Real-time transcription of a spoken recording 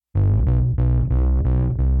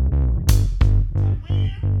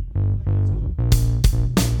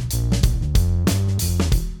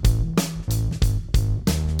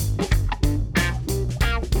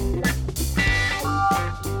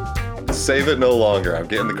Save it no longer. I'm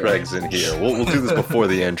getting the Craigs in here. We'll do this before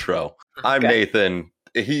the intro. I'm Nathan.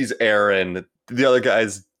 He's Aaron. The other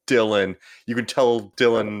guy's Dylan. You can tell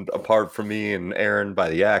Dylan apart from me and Aaron by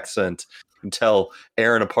the accent. You can tell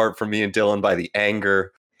Aaron apart from me and Dylan by the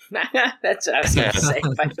anger. That's what I was going to say,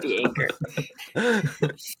 by the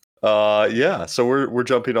anger. Yeah, so we're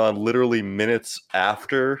jumping on literally minutes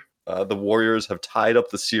after the Warriors have tied up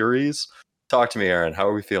the series. Talk to me, Aaron. How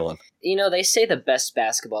are we feeling? You know, they say the best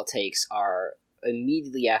basketball takes are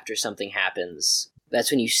immediately after something happens.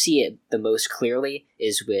 That's when you see it the most clearly,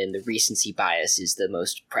 is when the recency bias is the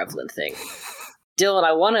most prevalent thing. Dylan,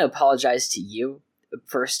 I want to apologize to you,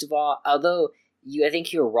 first of all. Although I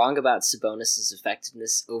think you were wrong about Sabonis'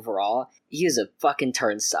 effectiveness overall. He was a fucking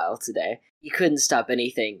turnstile today. He couldn't stop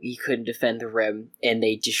anything. He couldn't defend the rim, and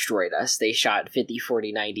they destroyed us. They shot 50,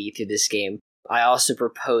 40, 90 through this game. I also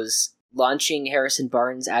propose launching Harrison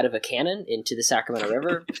Barnes out of a cannon into the Sacramento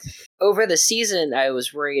River. Over the season, I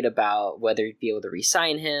was worried about whether you'd be able to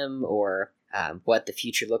re-sign him or what the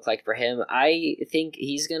future looked like for him. I think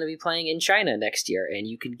he's going to be playing in China next year, and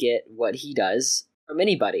you can get what he does from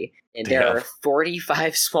anybody. And there are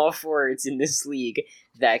 45 small forwards in this league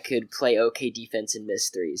that could play okay defense and miss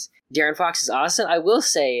threes. De'Aaron Fox is awesome. I will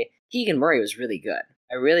say Keegan Murray was really good.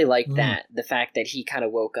 I really liked that. The fact that he kind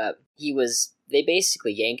of woke up. They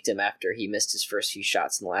basically yanked him after he missed his first few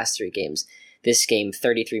shots in the last 3 games. This game,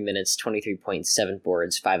 33 minutes, 23 points, 7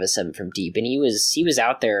 boards, 5 of 7 from deep. And he was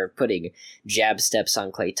out there putting jab steps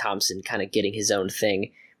on Klay Thompson, kind of getting his own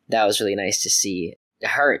thing. That was really nice to see. It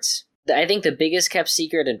hurts. I think the biggest kept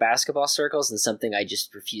secret in basketball circles, and something I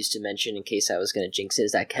just refused to mention in case I was going to jinx it,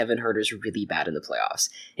 is that Kevin Huerter's really bad in the playoffs.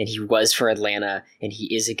 And he was for Atlanta, and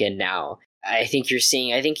he is again now. I think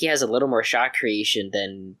he has a little more shot creation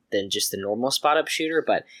than just the normal spot-up shooter,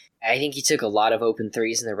 but I think he took a lot of open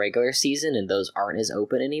threes in the regular season, and those aren't as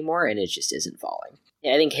open anymore, and it just isn't falling.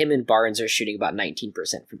 Yeah, I think him and Barnes are shooting about 19%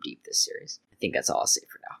 from deep this series. I think that's all I'll say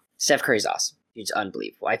for now. Steph Curry's awesome. He's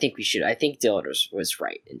unbelievable. I think Dylan was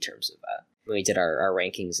right in terms of when we did our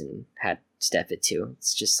rankings and had Steph at 2.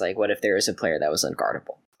 It's just like, what if there was a player that was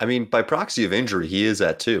unguardable? I mean, by proxy of injury, he is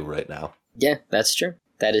at 2 right now. Yeah, that's true.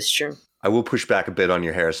 That is true. I will push back a bit on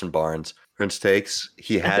your Harrison Barnes takes.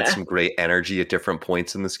 He had some great energy at different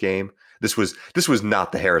points in this game. This was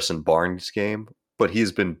not the Harrison Barnes game, but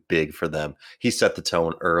he's been big for them. He set the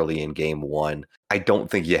tone early in game 1. I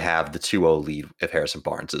don't think you have the 2-0 lead if Harrison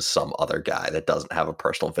Barnes is some other guy that doesn't have a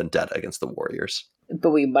personal vendetta against the Warriors.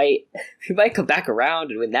 But we might come back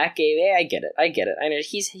around and win that game. Yeah, I get it. I know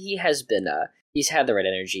he's had the right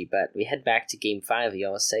energy, but we head back to game 5. You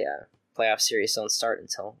always say playoff series don't start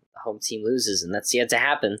until the home team loses, and that's yet to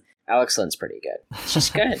happen. Alex Len's pretty good. It's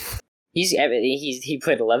just good. He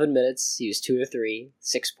played 11 minutes. He was 2 of 3,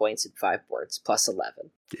 6 points and 5 boards, plus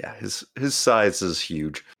 11. Yeah, his size is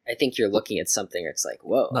huge. I think you're looking at something where it's like,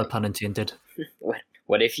 whoa. No pun intended.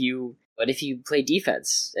 What if you play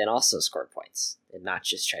defense and also score points and not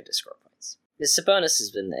just try to score points? This Sabonis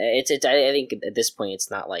has been. I think at this point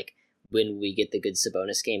it's not like when we get the good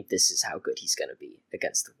Sabonis game, this is how good he's going to be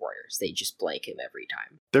against the Warriors. They just blank him every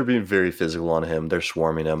time. They're being very physical on him. They're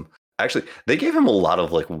swarming him. Actually, they gave him a lot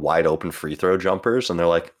of like wide open free throw jumpers, and they're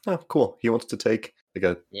like, "Oh, cool. He wants to take like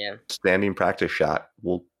a standing practice shot.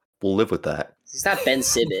 We'll live with that." He's not Ben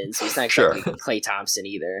Simmons. He's not Klay Thompson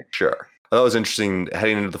either. Sure. That was interesting.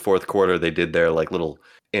 Heading into the fourth quarter, they did their like little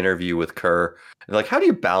interview with Kerr. And like, how do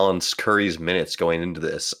you balance Curry's minutes going into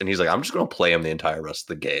this? And he's like, I'm just going to play him the entire rest of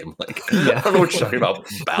the game. Like, I don't know what you're talking about,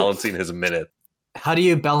 balancing his minutes. How do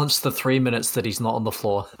you balance the 3 minutes that he's not on the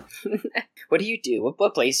floor? What do you do?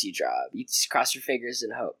 What plays do you draw? You just cross your fingers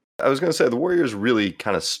and hope. I was going to say, the Warriors really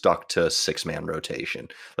kind of stuck to 6-man rotation.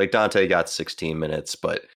 Like, Dante got 16 minutes,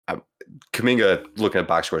 but Kuminga, looking at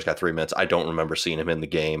box scores, got 3 minutes. I don't remember seeing him in the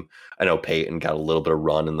game. I know Peyton got a little bit of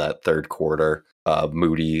run in that third quarter.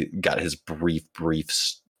 Moody got his brief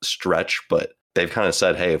stretch, but they've kind of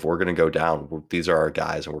said, hey, if we're going to go down, these are our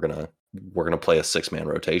guys, and we're going to play a 6-man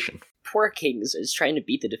rotation. Poor Kings is trying to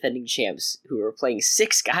beat the defending champs who are playing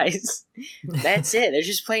 6 guys. That's it. They're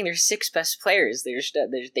just playing their 6 best players.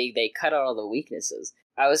 They cut out all the weaknesses.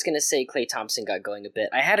 I was going to say Klay Thompson got going a bit.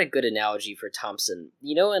 I had a good analogy for Thompson.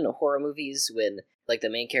 You know, in horror movies when like the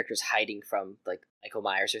main character's hiding from like Michael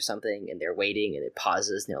Myers or something, and they're waiting and it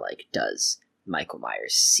pauses and they're like, does Michael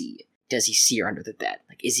Myers see? Does he see her under the bed?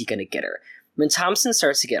 Like, is he going to get her? When Thompson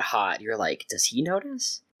starts to get hot, you're like, does he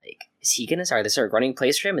notice? Like, is he going to start? They start running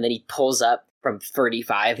plays for him, and then he pulls up from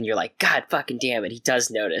 35, and you're like, God fucking damn it, he does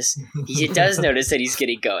notice. He does notice that he's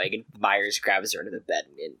getting going, and Myers grabs her under the bed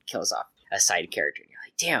and kills off a side character. And you're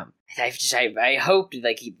like, damn. I hoped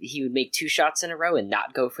like he would make 2 shots in a row and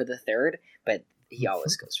not go for the third, but he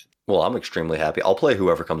always goes for. Well, I'm extremely happy. I'll play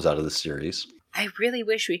whoever comes out of this series. I really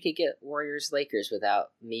wish we could get Warriors-Lakers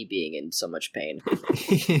without me being in so much pain.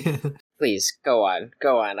 Please, go on.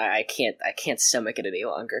 I can't stomach it any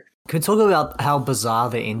longer. Can we talk about how bizarre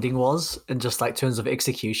the ending was in just like terms of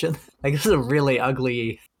execution? Like, this is a really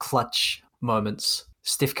ugly clutch moments.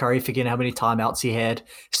 Steph Curry forgetting how many timeouts he had.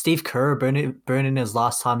 Steve Kerr burning his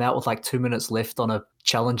last timeout with like 2 minutes left on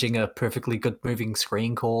challenging a perfectly good moving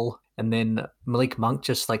screen call. And then Malik Monk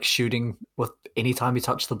just like shooting with any time he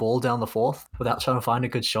touched the ball down the fourth without trying to find a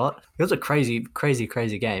good shot. It was a crazy, crazy,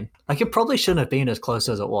 crazy game. Like, it probably shouldn't have been as close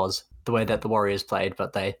as it was, the way that the Warriors played,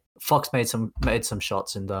 but Fox made some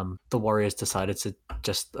shots, and the Warriors decided to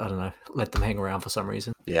just, I don't know, let them hang around for some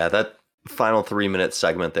reason. Yeah, that final 3-minute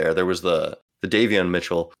segment there was the Davion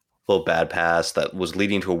Mitchell little bad pass that was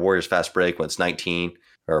leading to a Warriors fast break when it's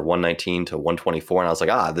 119 to 124, and I was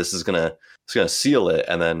like, this is gonna seal it,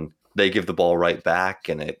 and then they give the ball right back,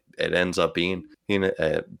 and it ends up being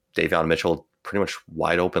Davion Mitchell pretty much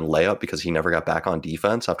wide open layup because he never got back on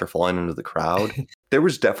defense after falling into the crowd. There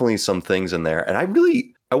was definitely some things in there, and I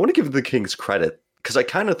want to give the Kings credit because I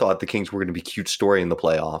kind of thought the Kings were going to be cute story in the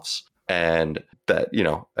playoffs, and that,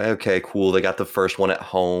 okay, cool, they got the first one at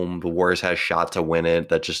home, the Warriors had a shot to win it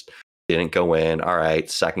that just didn't go in. All right,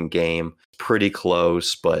 second game, pretty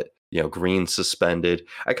close, but Green suspended.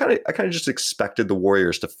 I kind of just expected the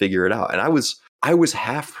Warriors to figure it out, and I was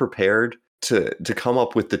half prepared to come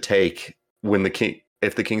up with the take when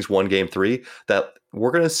if the Kings won Game 3 that we're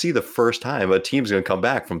going to see the first time a team's going to come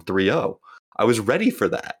back from 3-0. I was ready for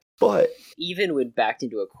that, but even when backed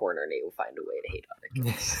into a corner, Nate will find a way to hate on the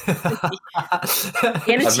Kings.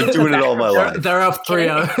 I've been doing it all my life. They're up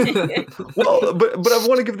 3-0. Well, but I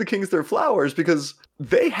want to give the Kings their flowers because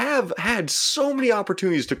they have had so many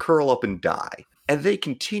opportunities to curl up and die, and they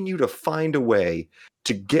continue to find a way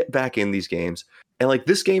to get back in these games. And like,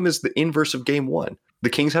 this game is the inverse of Game 1. The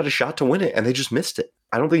Kings had a shot to win it, and they just missed it.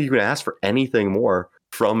 I don't think you can ask for anything more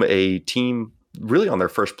from a team really on their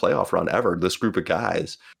first playoff run ever. This group of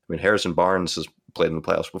guys. I mean, Harrison Barnes has played in the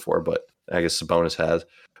playoffs before, but I guess Sabonis has.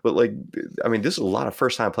 But this is a lot of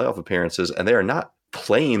first-time playoff appearances, and they are not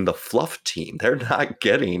playing the fluff team. They're not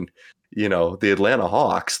getting, the Atlanta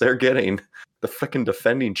Hawks. They're getting the freaking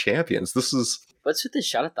defending champions. This is... What's with the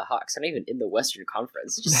shot at the Hawks? They're not even in the Western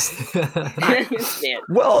Conference. Just man.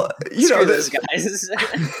 Well, those guys.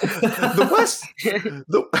 The West,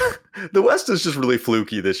 the West is just really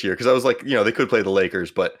fluky this year because I was like, they could play the Lakers,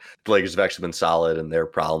 but the Lakers have actually been solid, and their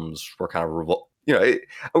problems were kind of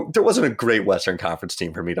there wasn't a great Western Conference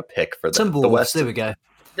team for me to pick for them. The West. There we go.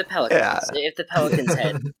 The Pelicans. Yeah. If the Pelicans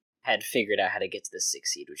had figured out how to get to the 6th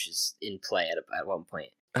seed, which is in play at one point.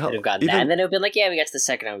 Could have gotten that, and then it would have been like, we got to the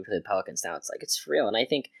second round, we play the Pelicans. Now it's like, it's for real. And I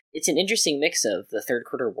think it's an interesting mix of the third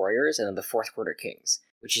quarter Warriors and then the fourth quarter Kings,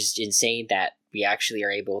 which is insane that we actually are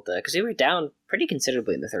able to, because we were down pretty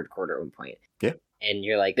considerably in the third quarter at one point. Yeah. And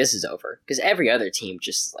you're like, this is over. Because every other team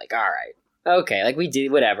just like, all right, okay, like we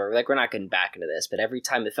did whatever. Like, we're not getting back into this. But every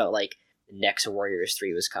time it felt like the next Warriors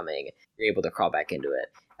 3 was coming, you're able to crawl back into it.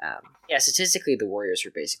 Statistically, the Warriors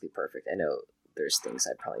were basically perfect. I know there's things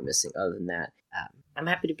I'm probably missing other than that. I'm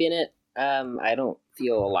happy to be in it. I don't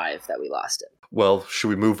feel alive that we lost it. Well, should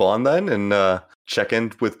we move on then and check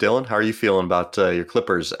in with Dylan? How are you feeling about your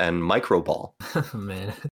Clippers and micro ball?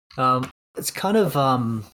 Man, it's kind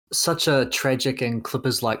of such a tragic and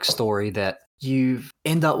Clippers-like story that you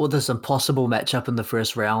end up with this impossible matchup in the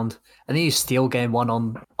first round, and then you steal game 1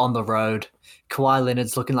 on the road. Kawhi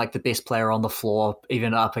Leonard's looking like the best player on the floor,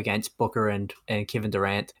 even up against Booker and Kevin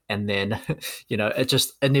Durant. And then, it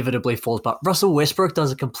just inevitably falls. But Russell Westbrook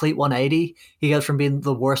does a complete 180. He goes from being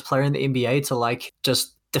the worst player in the NBA to like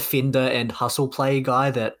just defender and hustle play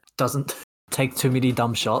guy that doesn't take too many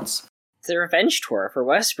dumb shots. It's a revenge tour for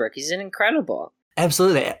Westbrook. He's incredible.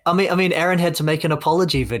 Absolutely. I mean, Aaron had to make an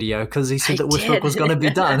apology video because he said that Westbrook was going to be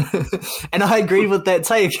done. And I agreed with that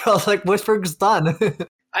take. I was like, Westbrook's done.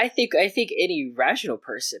 I think any rational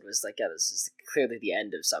person was like, this is clearly the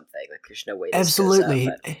end of something. Like, there's no way this Absolutely.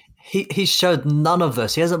 goes up, He showed none of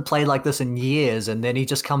this. He hasn't played like this in years, and then he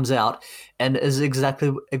just comes out and is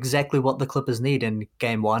exactly what the Clippers need in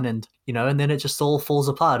game 1, and and then it just all falls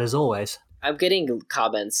apart as always. I'm getting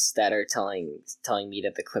comments that are telling me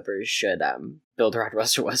that the Clippers should build around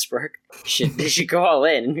Russell Westbrook. They should go all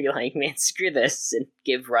in and be like, man, screw this, and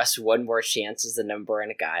give Russ one more chance as the number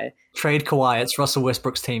 1 guy. Trade Kawhi. It's Russell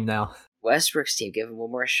Westbrook's team now. Westbrook's team, give him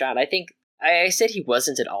one more shot. I think I said he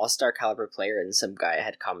wasn't an all-star caliber player, and some guy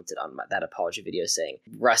had commented on that apology video saying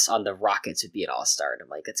Russ on the Rockets would be an all-star, and I'm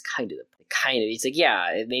like, that's kind of. He's like,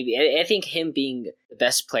 yeah, maybe. I think him being the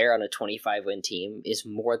best player on a 25-win team is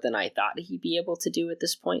more than I thought he'd be able to do at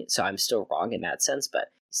this point. So I'm still wrong in that sense, but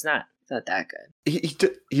he's not that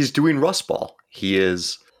good. He's doing Russ ball. He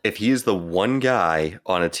is. If he is the one guy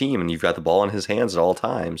on a team and you've got the ball in his hands at all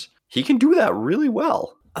times, he can do that really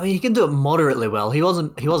well. I mean, he can do it moderately well. He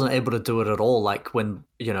wasn't able to do it at all. Like when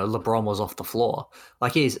LeBron was off the floor.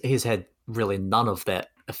 Like he's had really none of that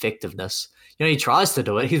effectiveness. He tries to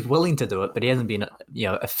do it. He's willing to do it, but he hasn't been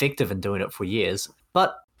effective in doing it for years.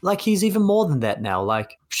 But like he's even more than that now.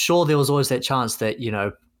 Like sure, there was always that chance that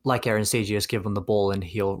like Aaron said, you just give him the ball and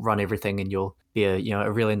he'll run everything and you'll be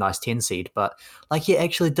a really nice 10 seed. But like he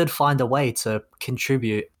actually did find a way to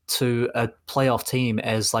contribute to a playoff team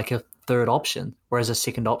as like a third option or as a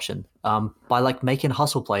second option by like making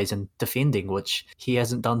hustle plays and defending, which he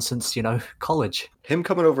hasn't done since college. Him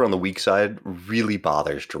coming over on the weak side really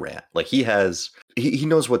bothers Durant. Like he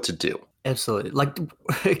knows what to do. Absolutely. Like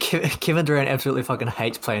Kevin Durant absolutely fucking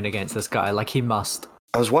hates playing against this guy. Like he must.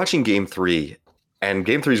 I was watching Game 3, and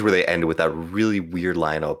Game 3 is where they ended with that really weird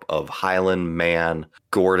lineup of Highland, Mann,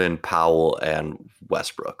 Gordon, Powell, and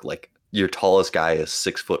Westbrook. Like your tallest guy is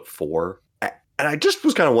 6'4". And I just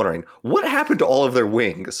was kind of wondering, what happened to all of their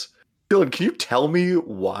wings? Dylan, can you tell me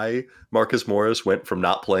why Marcus Morris went from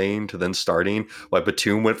not playing to then starting? Why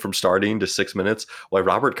Batum went from starting to 6 minutes? Why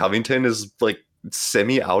Robert Covington is like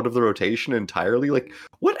semi out of the rotation entirely? Like,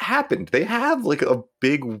 what happened? They have like a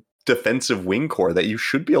big defensive wing core that you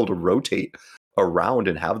should be able to rotate around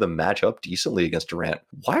and have them match up decently against Durant.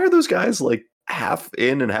 Why are those guys like half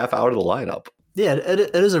in and half out of the lineup? Yeah,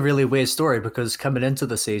 it is a really weird story because coming into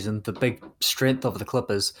the season, the big strength of the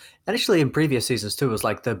Clippers, and actually in previous seasons too, was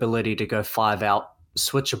like the ability to go 5 out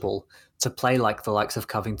switchable to play like the likes of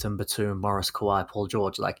Covington, Batum, Morris, Kawhi, Paul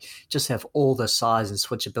George, like just have all the size and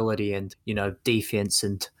switchability and, defense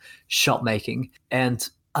and shot making. And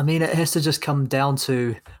I mean, it has to just come down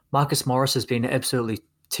to Marcus Morris has been absolutely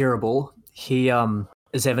terrible. He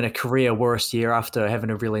is having a career worst year after having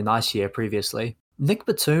a really nice year previously. Nick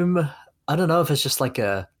Batum, I don't know if it's just like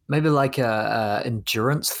maybe a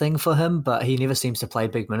endurance thing for him, but he never seems to play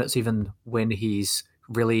big minutes, even when he's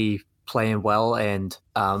really playing well and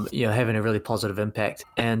having a really positive impact.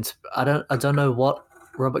 And I don't know what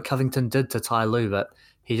Robert Covington did to Ty Lue, but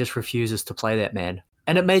he just refuses to play that man.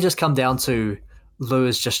 And it may just come down to Lue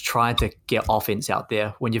is just trying to get offense out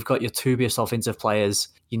there. When you've got your 2 best offensive players,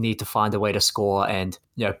 you need to find a way to score, and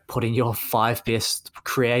putting your 5 best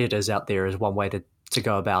creators out there is one way to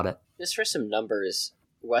go about it. Just for some numbers,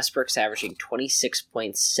 Westbrook's averaging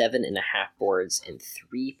 26.7 and a half boards and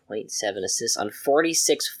 3.7 assists on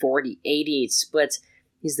 46, 40, 88 splits.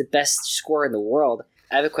 He's the best scorer in the world.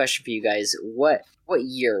 I have a question for you guys. What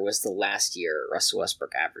year was the last year Russell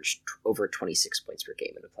Westbrook averaged over 26 points per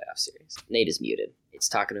game in a playoff series? Nate is muted. It's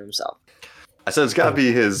talking to himself. I said it's got to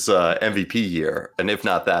be his MVP year, and if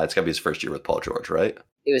not that, it's got to be his first year with Paul George, right?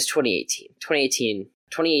 It was 2018.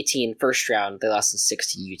 2018 first round, they lost in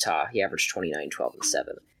 6 to Utah. He averaged 29, 12, and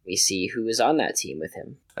 7. We see who was on that team with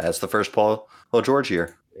him. That's the first Paul George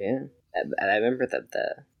year. Yeah. I remember the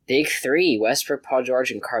big 3, Westbrook, Paul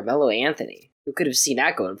George, and Carmelo Anthony. Who could have seen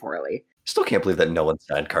that going poorly? Still can't believe that no one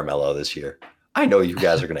signed Carmelo this year. I know you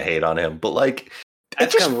guys are going to hate on him, but like,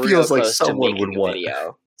 it just feels like someone would want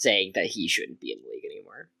video saying that he shouldn't be in the league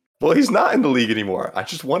anymore. Well, he's not in the league anymore. I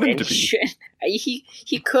just want him to be.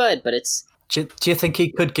 He could, but it's... Do you think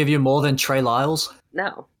he could give you more than Trey Lyles?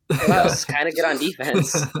 No. Trey Lyles is kind of good on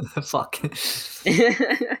defense. Fuck.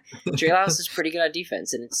 Trey Lyles is pretty good on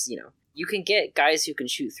defense, and it's, you can get guys who can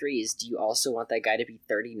shoot threes. Do you also want that guy to be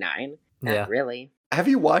 39? Not really. Have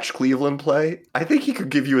you watched Cleveland play? I think he could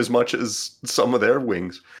give you as much as some of their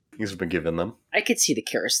wings he's been giving them. I could see the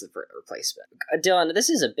Karis LeVert replacement. Dylan, this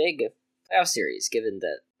is a big playoff series, given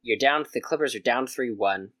that the Clippers are down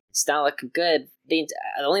 3-1. It's not looking good. The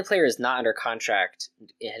only player is not under contract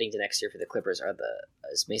heading to next year for the Clippers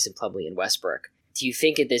is Mason Plumlee and Westbrook. Do you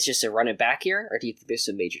think it's just a run it back year, or do you think there's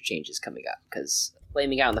some major changes coming up? Because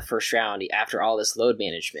flaming out in the first round after all this load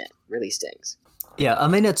management really stings. Yeah, I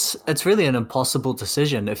mean, it's really an impossible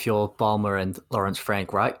decision if you're Ballmer and Lawrence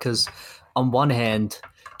Frank, right? Because on one hand,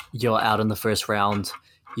 you're out in the first round.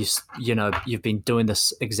 You've been doing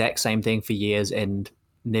this exact same thing for years and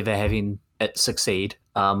never having it succeed.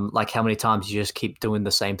 Like how many times you just keep doing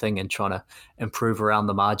the same thing and trying to improve around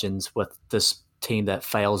the margins with this team that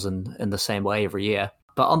fails in the same way every year.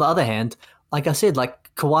 But on the other hand, like I said, like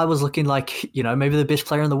Kawhi was looking like, maybe the best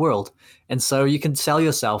player in the world. And so you can sell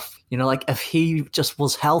yourself, like if he just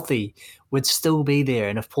was healthy, we'd still be there.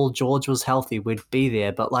 And if Paul George was healthy, we'd be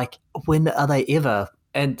there. But like, when are they ever?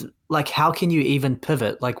 And like, how can you even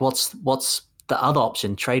pivot? Like, what's the other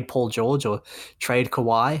option? Trade Paul George or trade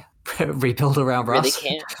Kawhi? Rebuild around Russ?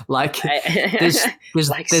 Really can't. Like, there's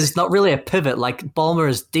there's not really a pivot. Like, Ballmer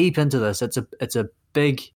is deep into this. It's a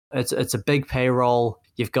big payroll.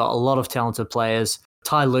 You've got a lot of talented players.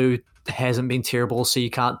 Ty Lue hasn't been terrible, so you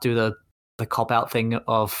can't do the cop-out thing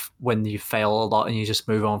of when you fail a lot and you just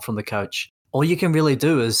move on from the coach. All you can really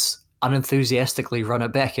do is unenthusiastically run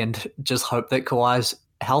it back and just hope that Kawhi's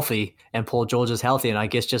healthy and Paul George is healthy, and I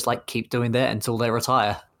guess just like keep doing that until they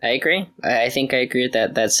retire. I agree. I think I agree with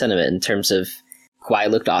that sentiment in terms of Kawhi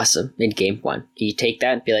looked awesome in game 1. You take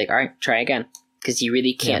that and be like, all right, try again. Because you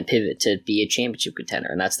really can't pivot to be a championship contender,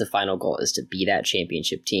 and that's the final goal, is to be that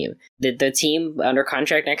championship team. The team under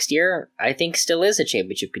contract next year, I think, still is a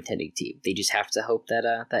championship contending team. They just have to hope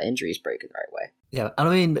that that injuries break in the right way. Yeah, and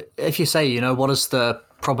I mean, if you say, what is the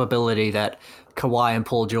probability that Kawhi and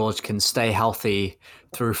Paul George can stay healthy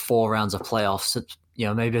through 4 rounds of playoffs?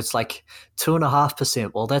 Maybe it's like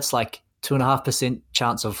 2.5%. Well, that's like 2.5%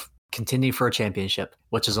 chance of contending for a championship,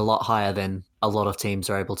 which is a lot higher than a lot of teams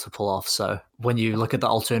are able to pull off. So when you look at the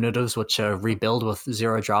alternatives, which are rebuild with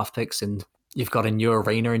 0 draft picks, and you've got a new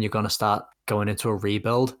arena and you're going to start going into a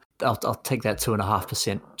rebuild, I'll take that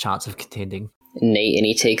 2.5% chance of contending. Nate,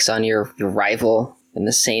 any takes on your rival in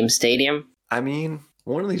the same stadium? I mean,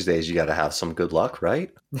 one of these days you got to have some good luck,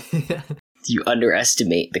 right? You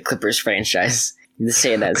underestimate the Clippers franchise. You've been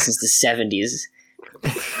saying that since the 70s.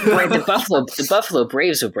 Right, the Buffalo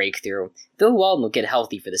Braves will break through. Bill Walton will get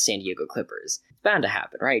healthy for the San Diego Clippers. It's bound to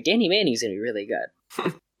happen, right? Danny Manning's going to be really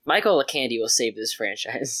good. Michael LeCandy will save this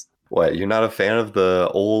franchise. What, you're not a fan of the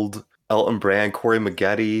old Elton Brand, Corey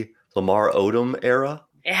Maggette, Lamar Odom era?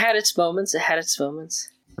 It had its moments. It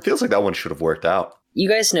feels like that one should have worked out. You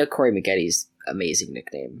guys know Corey Maggette's amazing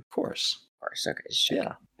nickname. Of course. Okay, just check.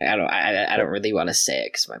 Yeah. I don't really want to say it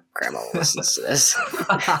because my grandma listens to this.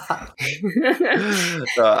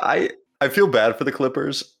 I feel bad for the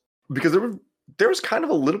Clippers because there was kind of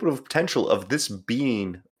a little bit of potential of this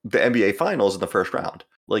being the NBA Finals in the first round.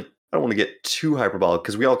 Like, I don't want to get too hyperbolic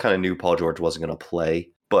because we all kind of knew Paul George wasn't going to play,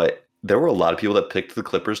 but there were a lot of people that picked the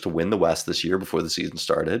Clippers to win the West this year before the season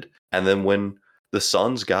started. And then when the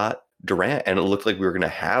Suns got Durant and it looked like we were going to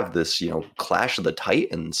have this, clash of the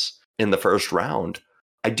Titans in the first round,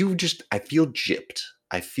 I feel gypped.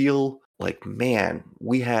 I feel like, man,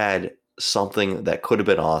 we had something that could have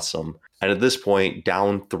been awesome. And at this point,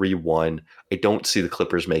 down 3-1, I don't see the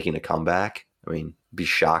Clippers making a comeback. I mean, be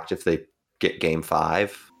shocked if they get game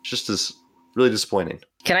 5. It's just as really disappointing.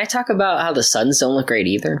 Can I talk about how the Suns don't look great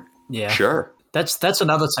either? Yeah. Sure. That's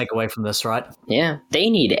another takeaway from this, right? Yeah.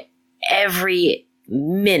 They need every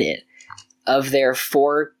minute of their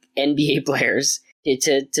 4 NBA players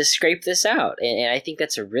to scrape this out, and I think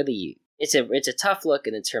that's it's a tough look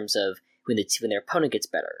in terms of when their opponent gets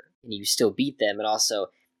better and you still beat them, and also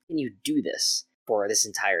can you do this for this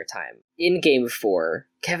entire time? In Game 4,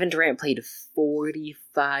 Kevin Durant played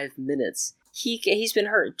 45 minutes. He's been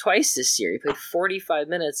hurt twice this year. He played 45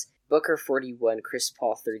 minutes. Booker 41, Chris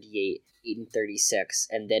Paul 38, Ayton 36,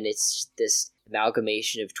 and then it's this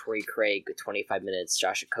amalgamation of Torrey Craig with 25 minutes,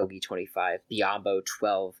 Josh Okogie 25, Biyombo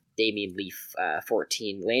 12, Damian Leaf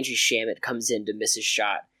 14. Landry Shamet comes in to miss a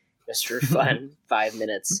shot just for fun, 5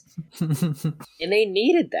 minutes. And they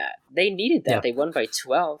needed that. Yeah. They won by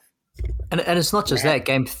 12. And it's not just that.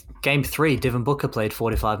 Game 3, Devin Booker played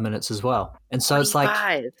 45 minutes as well. And so 25. It's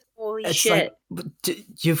like... Holy shit.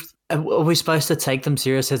 Like, are we supposed to take them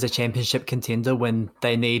serious as a championship contender when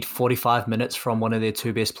they need 45 minutes from one of their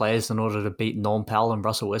 2 best players in order to beat Norm Powell and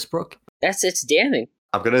Russell Westbrook? It's damning.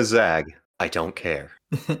 I'm going to zag. I don't care.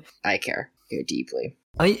 I care deeply.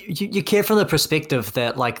 I mean, you care from the perspective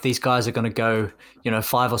that like these guys are going to go,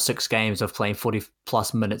 5 or 6 games of playing 40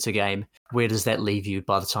 plus minutes a game. Where does that leave you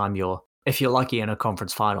by the time if you're lucky in a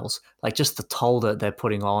conference finals? Like just the toll that they're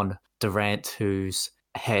putting on Durant, who's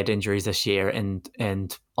had injuries this year,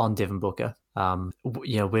 and on Devin Booker.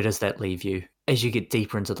 Where does that leave you as you get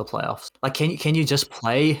deeper into the playoffs? Like, can you just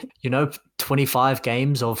play, 25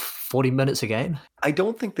 games of 40 minutes a game? I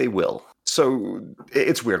don't think they will. So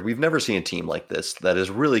it's weird. We've never seen a team like this that is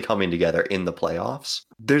really coming together in the playoffs.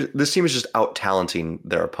 This team is just out-talenting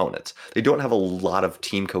their opponents. They don't have a lot of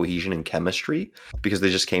team cohesion and chemistry because they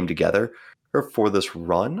just came together for this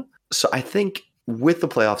run. So I think with the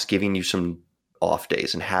playoffs giving you some off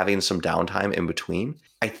days and having some downtime in between,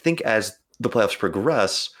 I think as the playoffs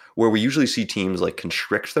progress, where we usually see teams like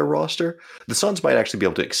constrict their roster, the Suns might actually be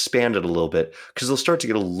able to expand it a little bit because they'll start to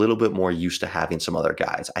get a little bit more used to having some other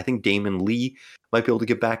guys. I think Damon Lee might be able to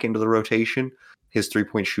get back into the rotation. His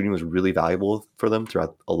 3-point shooting was really valuable for them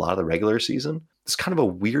throughout a lot of the regular season. It's kind of a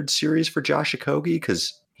weird series for Josh Okogie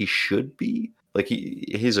because he should be like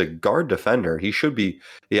he's a guard defender. He should be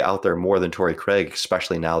out there more than Torrey Craig,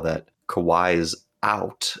 especially now that Kawhi is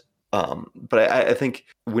out. But I think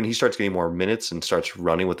when he starts getting more minutes and starts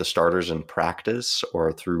running with the starters in practice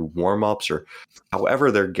or through warm-ups or however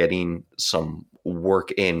they're getting some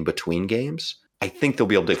work in between games, I think they'll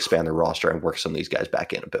be able to expand their roster and work some of these guys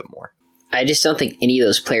back in a bit more. I just don't think any of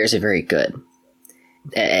those players are very good.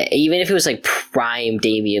 Even if it was like prime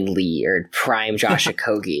Damian Lee or prime Josh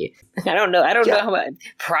Okogie. I don't know how much.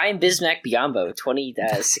 Prime Bismack Biyombo,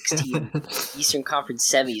 2016 Eastern Conference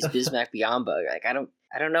semis, Bismack Biyombo. Like, I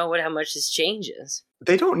don't know how much this changes.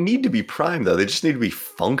 They don't need to be prime, though. They just need to be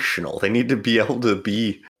functional. They need to be able to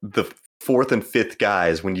be the fourth and fifth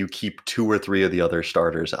guys when you keep 2 or 3 of the other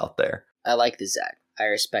starters out there. I like the Zag. I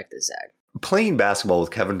respect the Zag. Playing basketball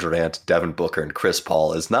with Kevin Durant, Devin Booker, and Chris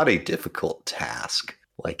Paul is not a difficult task.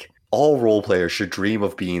 Like, all role players should dream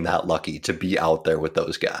of being that lucky to be out there with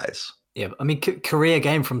those guys. Yeah, I mean, career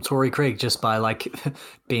game from Torrey Craig just by, like,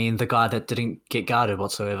 being the guy that didn't get guarded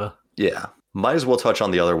whatsoever. Yeah. Might as well touch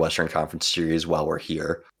on the other Western Conference series while we're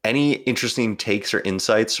here. Any interesting takes or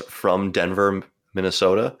insights from Denver,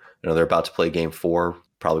 Minnesota? I know they're about to play game 4,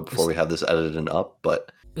 probably before we have this edited up,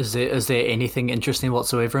 but... Is there anything interesting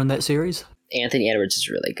whatsoever in that series? Anthony Edwards is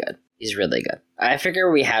really good. He's really good. I figure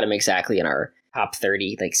we had him exactly in our top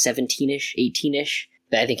 30, like 17-ish, 18-ish.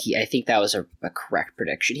 But I think that was a correct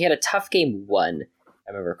prediction. He had a tough game 1, I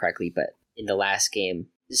remember correctly, but in the last game,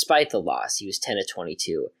 despite the loss, he was 10 of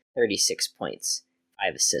 22, 36 points,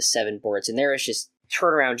 5 assists, 7 boards, and there was just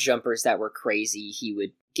turnaround jumpers that were crazy. He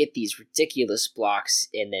would get these ridiculous blocks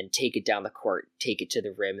and then take it down the court, take it to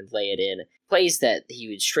the rim and lay it in. Plays that he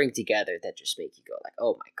would string together that just make you go like,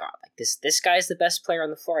 oh my God, like this guy's the best player on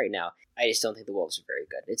the floor right now. I just don't think the Wolves are very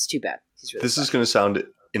good. It's too bad. This is going to sound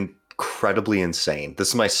incredibly insane. This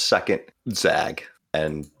is my second Zag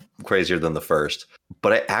and crazier than the first,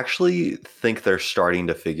 but I actually think they're starting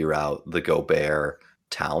to figure out the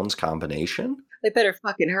Gobert-Towns combination. They better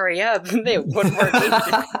fucking hurry up. They have one more game.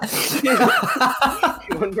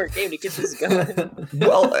 One more game to get this going.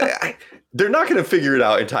 Well, they're not going to figure it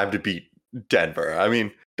out in time to beat Denver. I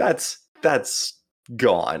mean, that's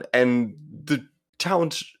gone. And the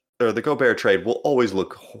Towns or the Gobert trade will always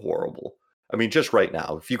look horrible. I mean, just right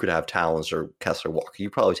now, if you could have Towns or Kessler Walker,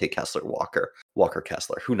 you'd probably take Kessler Walker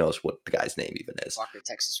Kessler. Who knows what the guy's name even is? Walker,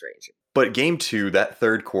 Texas Ranger. But game 2, that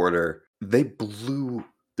third quarter, they blew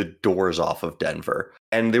the doors off of Denver.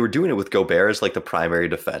 And they were doing it with Gobert as like the primary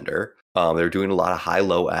defender. They were doing a lot of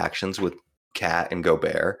high-low actions with Cat and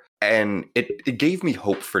Gobert. And it gave me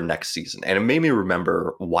hope for next season. And it made me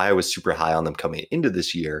remember why I was super high on them coming into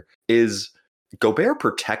this year is Gobert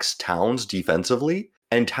protects Towns defensively.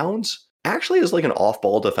 And Towns actually is like an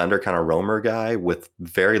off-ball defender kind of roamer guy with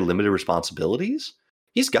very limited responsibilities.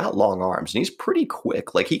 He's got long arms and he's pretty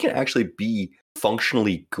quick. Like he can actually be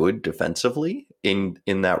functionally good defensively in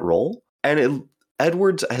that role. And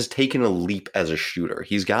Edwards has taken a leap as a shooter.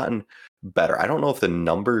 He's gotten better. I don't know if the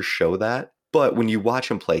numbers show that, but when you watch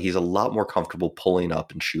him play, he's a lot more comfortable pulling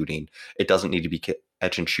up and shooting. It doesn't need to be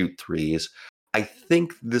catch and shoot threes. I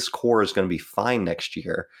think this core is going to be fine next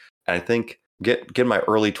year. And I think get my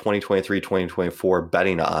early 2023, 2024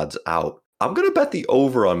 betting odds out. I'm going to bet the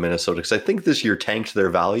over on Minnesota because I think this year tanked their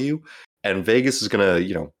value and Vegas is going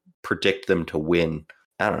to, predict them to win,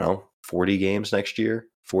 I don't know, 40 games next year,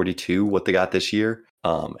 42, what they got this year.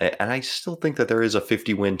 And I still think that there is a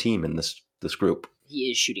 50-win team in this group.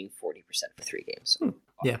 He is shooting 40% for 3 games.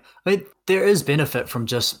 Yeah, I mean, there is benefit from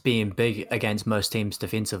just being big against most teams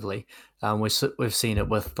defensively. We've seen it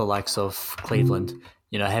with the likes of Cleveland,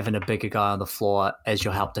 having a bigger guy on the floor as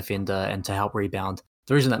your help defender and to help rebound.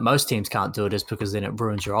 The reason that most teams can't do it is because then it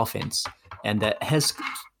ruins your offense. And that has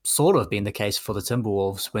sort of been the case for the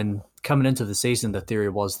Timberwolves when coming into the season, the theory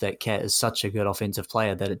was that Cat is such a good offensive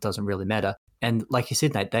player that it doesn't really matter. And like you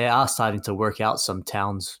said, Nate, they are starting to work out some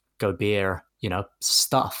Towns, Gobert,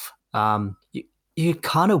 stuff. You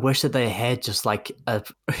kind of wish that they had just like a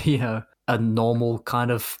normal kind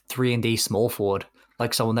of 3-and-D small forward,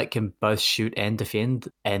 like someone that can both shoot and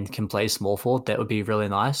defend and can play small forward. That would be really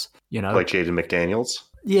nice, Like Jaden McDaniels?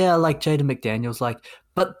 Yeah, like Jaden McDaniels.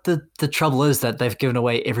 But the trouble is that they've given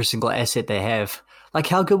away every single asset they have. Like,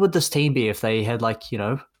 how good would this team be if they had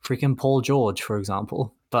freaking Paul George, for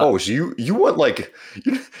example? But so you want like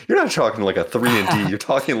you're not talking like a 3-and-D. You're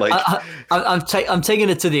talking like I'm taking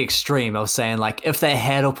it to the extreme. I was saying like if they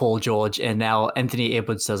had a Paul George and now Anthony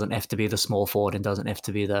Edwards doesn't have to be the small forward and doesn't have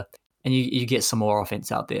to be and you get some more offense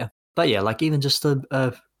out there. But yeah, like even just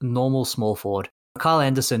a normal small forward. Kyle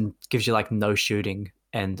Anderson gives you like no shooting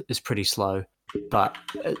and is pretty slow, but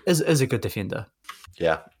is a good defender.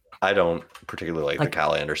 Yeah. I don't particularly like the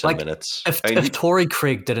Kyle Anderson minutes. If Torrey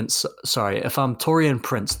Craig if Torian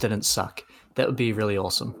Prince didn't suck, that would be really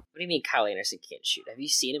awesome. What do you mean Kyle Anderson can't shoot? Have you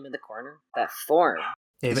seen him in the corner? That form.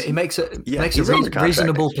 Yeah, he makes a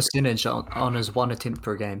reasonable percentage on his 1 attempt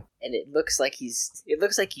per game, and it looks like he's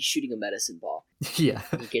shooting a medicine ball. Yeah,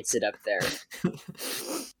 he gets it up there.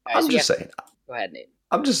 I'm just saying. Go ahead, Nate.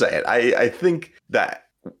 I'm just saying. I think that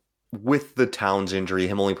with the Towns injury,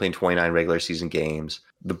 him only playing 29 regular season games,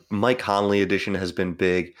 the Mike Conley addition has been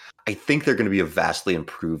big. I think they're going to be a vastly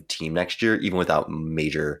improved team next year, even without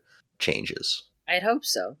major changes. I'd hope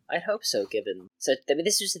so. Given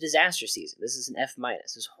this was a disaster season. This is an F-.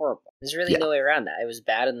 This is horrible. There's really no way around that. It was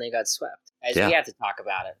bad, and they got swept. We have to talk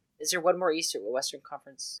about it. Is there one more Western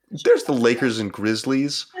Conference? There's the Lakers and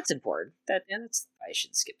Grizzlies. That's important. I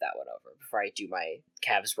should skip that one over before I do my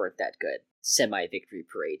Cavs weren't that good semi-victory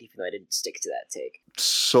parade, even though I didn't stick to that take.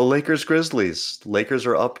 So Lakers Grizzlies. Lakers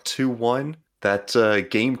are up 2-1. That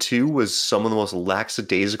game 2 was some of the most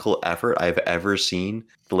lackadaisical effort I've ever seen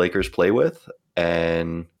the Lakers play with.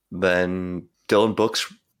 And then Dylan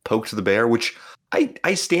Brooks poked the bear, which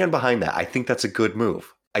I stand behind that. I think that's a good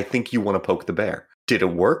move. I think you want to poke the bear. Did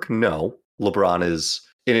it work? No. LeBron is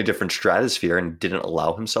in a different stratosphere and didn't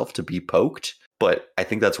allow himself to be poked. But I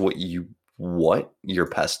think that's what you want your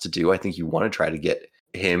pest to do. I think you want to try to get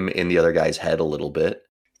him in the other guy's head a little bit.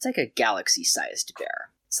 It's like a galaxy-sized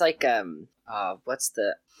bear. It's like what's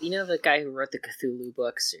the guy who wrote the Cthulhu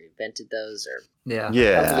books or invented those or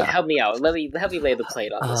help me out. Let me lay the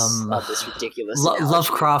plate on this ridiculous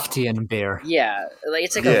Lovecraftian bear. Yeah, like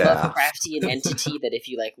it's like a Lovecraftian entity that if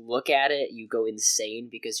you like look at it, you go insane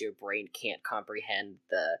because your brain can't comprehend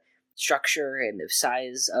the structure and the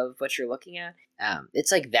size of what you're looking at.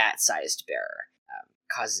 It's like that sized bear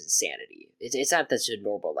causes insanity. It's not just a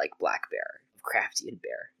normal like black bear. Craftian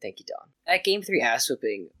bear. Thank you, Don. That Game 3 ass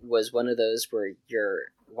whipping was one of those where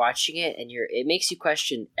you're watching it and it makes you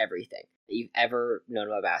question everything that you've ever known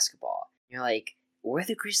about basketball. You're like, were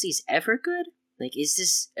the Grizzlies ever good? Like,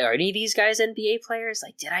 are any of these guys NBA players?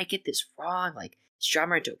 Like, did I get this wrong? Like, is Ja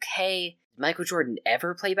Morant okay? Did Michael Jordan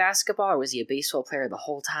ever play basketball, or was he a baseball player the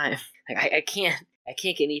whole time? Like, I can't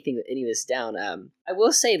get any of this down. I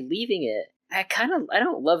will say, leaving it, I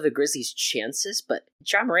don't love the Grizzlies' chances, but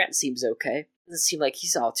Ja Morant seems okay. Doesn't seem like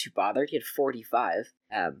he's all too bothered. He had 45.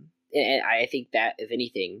 And I think that, if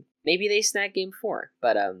anything, maybe they snag Game 4.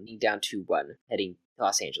 But being down 2-1, heading to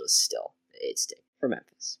Los Angeles still, it's stinks for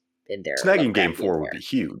Memphis. And snagging Game 4 would be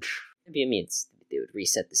huge. Maybe it means they would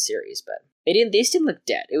reset the series, but they didn't. They still look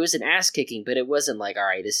dead. It was an ass kicking, but it wasn't like, all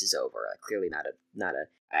right, this is over. Like, clearly not a.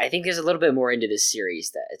 I think there's a little bit more into this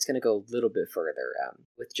series that it's going to go a little bit further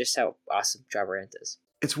with just how awesome Ja Morant is.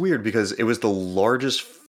 It's weird because it was the largest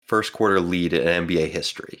first quarter lead in NBA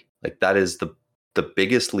history. Like, that is the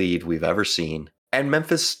biggest lead we've ever seen. And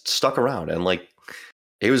Memphis stuck around, and like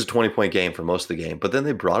it was a 20-point game for most of the game, but then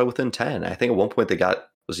they brought it within 10. I think at one point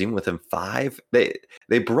was even within 5.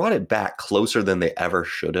 They brought it back closer than they ever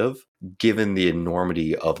should have, given the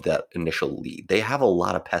enormity of that initial lead. They have a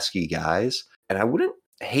lot of pesky guys, and I wouldn't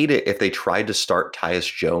hate it if they tried to start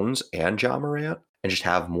Tyus Jones and Ja Morant and just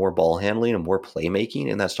have more ball handling and more playmaking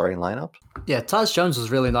in that starting lineup. Yeah, Tyus Jones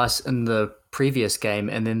was really nice in the previous game,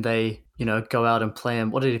 and then they, go out and play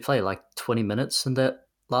him. What did he play? Like 20 minutes in that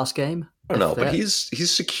last game? I don't know, but he's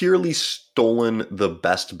securely stolen the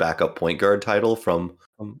best backup point guard title from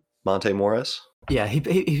Monte Morris. Yeah,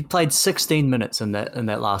 he played 16 minutes in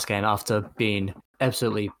that last game after being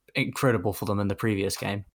absolutely incredible for them in the previous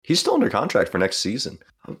game. He's still under contract for next season.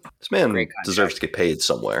 This man deserves to get paid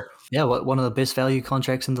somewhere. Yeah, one of the best value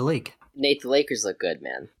contracts in the league. Nate, the Lakers look good,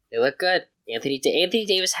 man. They look good. Anthony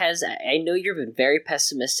Davis has. I know you've been very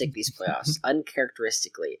pessimistic these playoffs,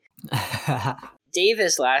 uncharacteristically.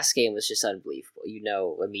 Davis' last game was just unbelievable.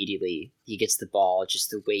 Immediately he gets the ball, just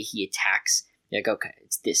the way he attacks. You're like, okay,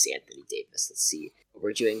 it's this Anthony Davis. Let's see what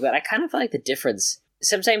we're doing. But I kind of feel like the difference.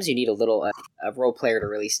 Sometimes you need a little a role player to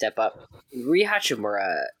really step up. Rui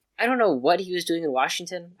Hachimura, I don't know what he was doing in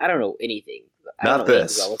Washington. I don't know anything. I don't know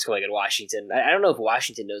anything about what's going on in Washington. I don't know if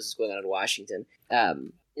Washington knows what's going on in Washington.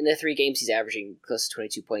 In the 3 games, he's averaging close to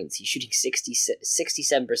 22 points. He's shooting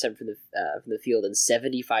 67% from the field and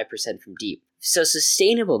 75% from deep. So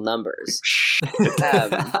sustainable numbers.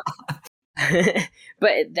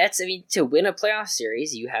 But to win a playoff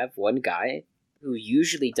series, you have one guy who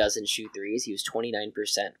usually doesn't shoot threes. He was 29%,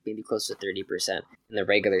 maybe close to 30% in the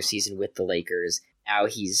regular season with the Lakers. Now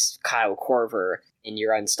he's Kyle Korver, and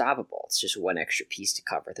you're unstoppable. It's just one extra piece to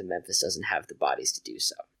cover that Memphis doesn't have the bodies to do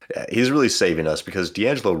so. Yeah, he's really saving us because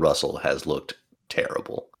D'Angelo Russell has looked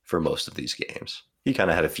terrible for most of these games. He kind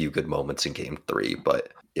of had a few good moments in game 3,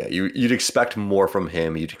 but yeah, you'd expect more from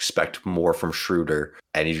him. You'd expect more from Schroeder,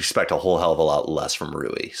 and you'd expect a whole hell of a lot less from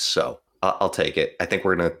Rui. So I'll take it. I think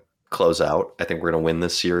we're going to close out. I think we're going to win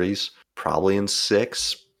this series, probably in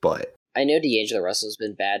 6, but... I know D'Angelo Russell's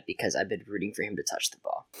been bad because I've been rooting for him to touch the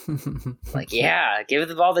ball. Yeah, give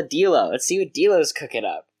the ball to D'Lo. Let's see what D'Lo's cooking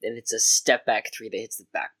up. And it's a step back 3 that hits the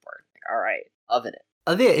backboard. All right, loving it.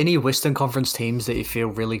 Are there any Western Conference teams that you feel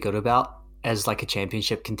really good about as a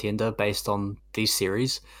championship contender based on these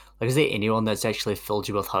series? Is there anyone that's actually filled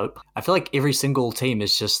you with hope? I feel like every single team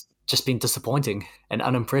has just been disappointing and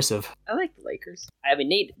unimpressive. I like the Lakers.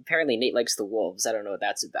 Nate likes the Wolves. I don't know what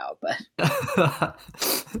that's about, but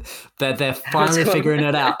they're finally figuring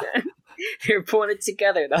it out. They're pulling it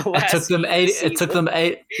together. It took them 8.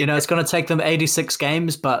 It's going to take them 86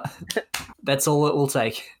 games, but that's all it will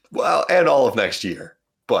take. Well, and all of next year.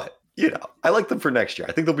 But I like them for next year.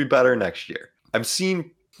 I think they'll be better next year. I'm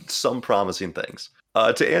seeing some promising things.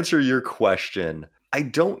 To answer your question, I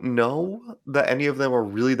don't know that any of them are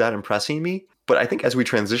really that impressing me, but I think as we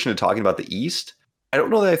transition to talking about the East, I don't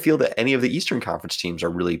know that I feel that any of the Eastern Conference teams are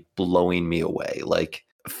really blowing me away.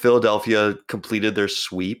 Philadelphia completed their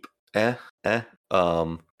sweep. Atlanta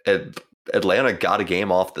got a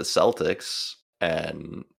game off the Celtics,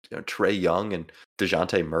 and Trae Young and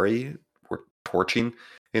DeJounte Murray were torching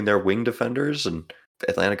in their wing defenders, and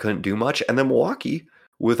Atlanta couldn't do much. And then Milwaukee,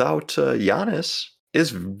 without Giannis,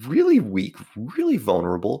 is really weak, really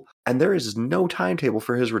vulnerable, and there is no timetable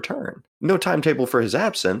for his return. No timetable for his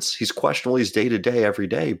absence. He's questionable. He's day-to-day every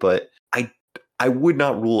day, but I would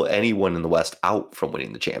not rule anyone in the West out from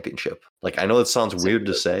winning the championship. I know that sounds weird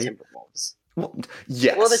to say. Timberwolves. Well,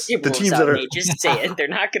 yes. Well, the Timberwolves teams that are just say it. They're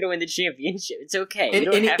not going to win the championship. It's okay.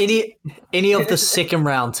 Any of the second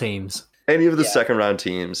round teams. Any of the second round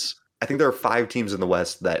teams. I think there are 5 teams in the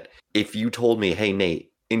West that if you told me, hey,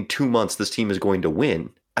 Nate, in 2 months this team is going to win,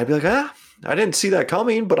 I'd be like, I didn't see that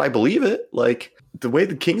coming, but I believe it. The way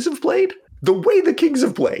the Kings have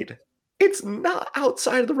played, it's not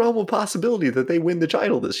outside of the realm of possibility that they win the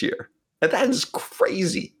title this year. And that is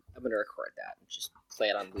crazy. I'm going to record that and just play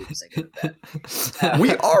it on loop as I go to bed.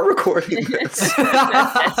 We are recording this.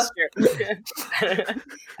 That's true.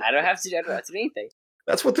 I don't have to do anything.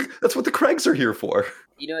 That's what the Craigs are here for.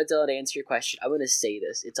 You know what, Dylan, to answer your question, I'm going to say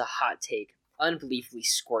this. It's a hot take. Unbelievably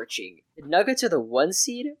scorching. The Nuggets are the 1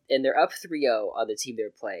 seed, and they're up 3-0 on the team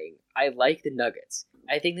they're playing. I like the Nuggets.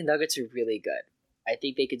 I think the Nuggets are really good. I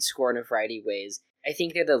think they can score in a variety of ways. I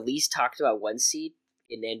think they're the least talked about 1 seed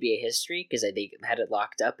in NBA history because they had it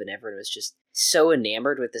locked up, and everyone was just so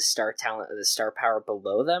enamored with the star talent or the star power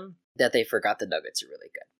below them that they forgot the Nuggets are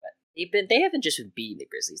really good. But they haven't just been beating the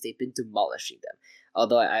Grizzlies; they've been demolishing them.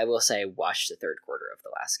 Although I will say I watched the 3rd quarter of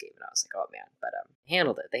the last game and I was like, oh man, but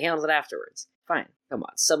handled it. They handled it afterwards. Fine. Come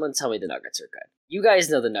on. Someone tell me the Nuggets are good. You guys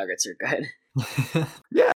know the Nuggets are good.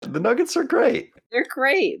 Yeah, the Nuggets are great. They're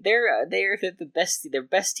great. They're the best. They're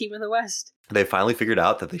best team in the West. They finally figured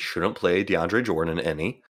out that they shouldn't play DeAndre Jordan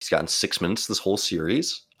any. He's gotten 6 minutes this whole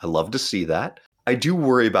series. I love to see that. I do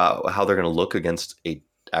worry about how they're going to look against a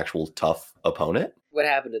actual tough opponent. What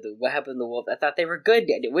happened to the Wolves? I thought they were good.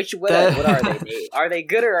 What are they? Nate? Are they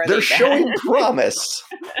good or are they bad? They're showing promise.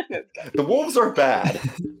 The Wolves are bad.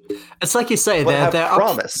 It's like you say, they're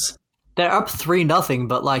promise. They're up 3-0,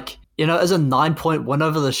 but as a 9-point win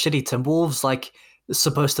over the shitty Timberwolves, it's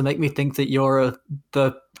supposed to make me think that you're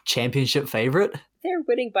the championship favorite. They're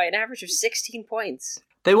winning by an average of 16 points.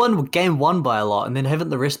 They won game 1 by a lot, and then haven't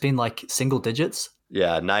the rest been single digits?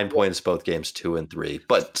 Yeah, 9 points both games 2 and 3,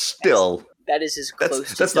 but still. That is as close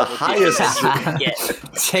to that's the highest you can get.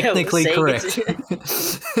 Technically correct.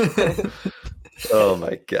 Oh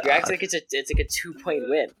my god! You're acting like it's a 2-point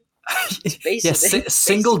win.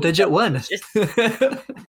 Single digit win.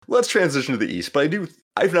 Let's transition to the East, but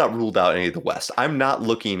I've not ruled out any of the West. I'm not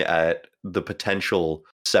looking at the potential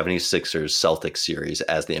 76ers Celtics series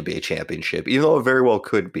as the NBA championship, even though it very well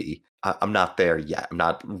could be. I'm not there yet. I'm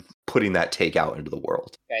not putting that take out into the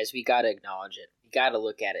world. Guys, we gotta acknowledge it. We gotta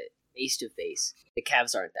look at it face to face. The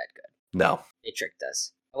Cavs aren't that good. No. They tricked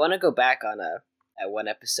us. I want to go back on at one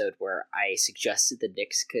episode where I suggested the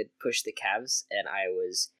Knicks could push the Cavs, and I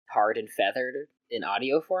was hard and feathered in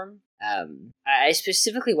audio form. I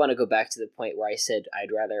specifically want to go back to the point where I said I'd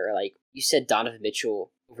rather, you said Donovan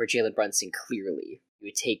Mitchell over Jalen Brunson clearly,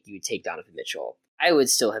 you would take Donovan Mitchell. I would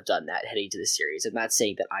still have done that heading to the series. I'm not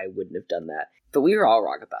saying that I wouldn't have done that, but we were all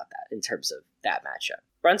wrong about that in terms of that matchup.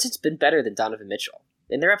 Brunson's been better than Donovan Mitchell,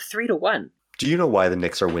 and they're up 3-1. Do you know why the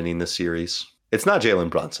Knicks are winning this series? It's not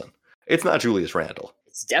Jalen Brunson. It's not Julius Randle.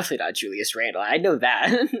 It's definitely not Julius Randle. I know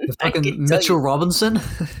that. Fucking Mitchell Robinson.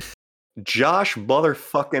 Josh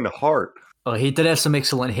motherfucking Hart. Oh, he did have some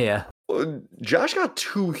excellent hair. Josh got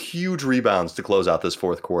 2 huge rebounds to close out this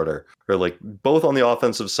fourth quarter. Or like both on the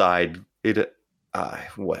offensive side. He hit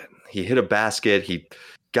a basket. He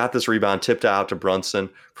got this rebound tipped out to Brunson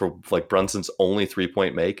for like Brunson's only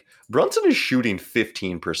 3-point make. Brunson is shooting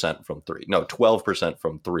 15% from 3. No, 12%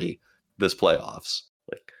 from 3 this playoffs.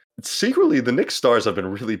 Like secretly, the Knicks stars have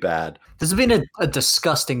been really bad. This has been a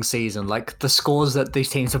disgusting season. Like the scores that these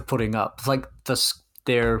teams are putting up, like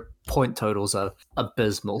their point totals are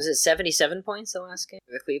abysmal. Was it 77 points the last game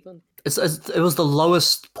for Cleveland? It was the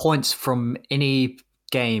lowest points from any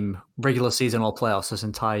game, regular season or playoffs this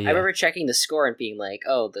entire year. I remember checking the score and being like,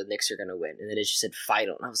 oh, the Knicks are going to win. And then it just said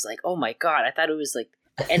final. And I was like, oh my God, I thought it was like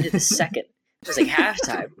the end of the second. It was like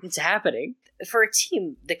halftime. It's happening. For a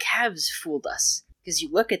team, the Cavs fooled us. Because you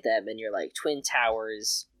look at them and you're like, Twin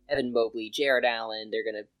Towers, Evan Mobley, Jared Allen, they're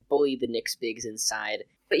going to bully the Knicks bigs inside.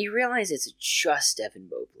 But you realize it's just Evan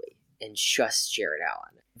Mobley and just Jared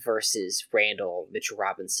Allen versus Randall, Mitchell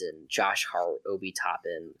Robinson, Josh Hart, Obi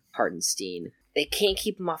Toppin, Hartenstein. They can't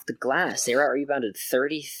keep them off the glass. They were out-rebounded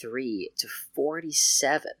 33-47.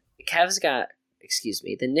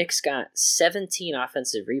 The Knicks got 17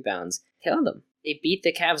 offensive rebounds, killing them. They beat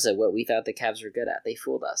the Cavs at what we thought the Cavs were good at. They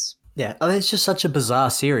fooled us. Yeah, it's just such a bizarre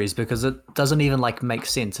series because it doesn't even like make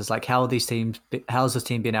sense. It's like how has this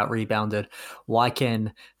team been out-rebounded? Why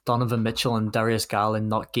can Donovan Mitchell and Darius Garland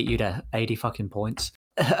not get you to 80 fucking points?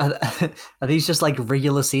 Are these just like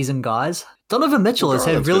regular season guys? Donovan Mitchell has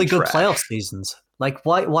had really good playoff seasons. Like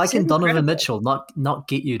why can Donovan Mitchell not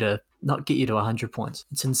get you to 100 points?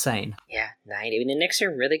 It's insane. Yeah, 90. I mean, the Knicks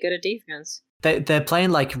are really good at defense. They're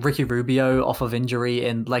playing like Ricky Rubio off of injury,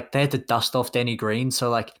 and like they had to dust off Danny Green,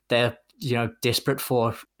 so like they're desperate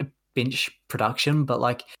for bench production. But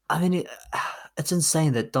like I mean, it's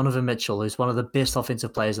insane that Donovan Mitchell, who's one of the best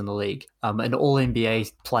offensive players in the league, an All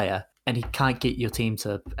NBA player, and he can't get your team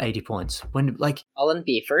to 80 points. When like All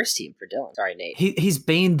NBA first team for Dylan. Sorry, Nate. He's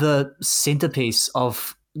been the centerpiece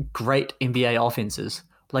of great NBA offenses.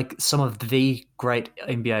 Like some of the great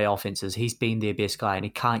NBA offenses, he's been their best guy, and he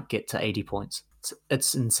can't get to 80 points.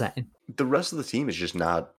 It's insane. The rest of the team is just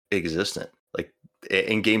not existent. Like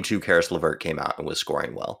in Game 2, Karis LeVert came out and was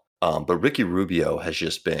scoring well. But Ricky Rubio has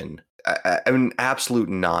just been an absolute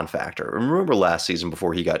non-factor. Remember last season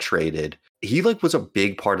before he got traded, he like was a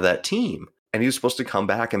big part of that team, and he was supposed to come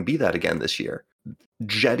back and be that again this year.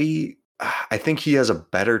 Jetty, I think he has a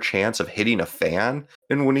better chance of hitting a fan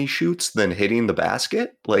and when he shoots than hitting the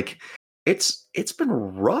basket. Like it's been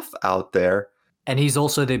rough out there. And he's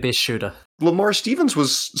also their best shooter. Lamar Stevens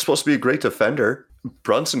was supposed to be a great defender.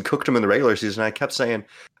 Brunson cooked him in the regular season. I kept saying,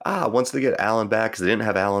 once they get Allen back, because they didn't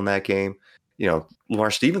have Allen that game,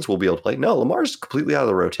 Lamar Stevens will be able to play. No, Lamar's completely out of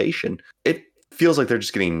the rotation. It feels like they're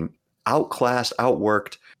just getting outclassed,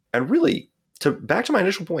 outworked. And really, back to my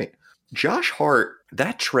initial point, Josh Hart,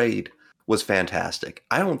 that trade was fantastic.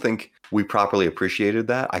 I don't think we properly appreciated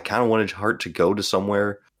that. I kind of wanted Hart to go to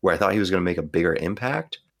somewhere where I thought he was going to make a bigger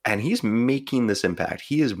impact. And he's making this impact.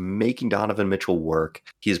 He is making Donovan Mitchell work.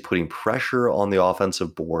 He is putting pressure on the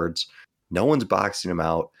offensive boards. No one's boxing him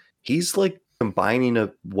out. He's like combining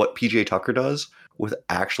what PJ Tucker does with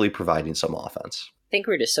actually providing some offense. I think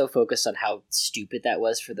we're just so focused on how stupid that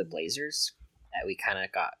was for the Blazers that we kind of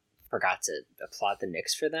forgot to applaud the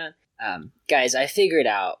Knicks for that. Guys, I figured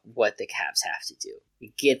out what the Cavs have to do.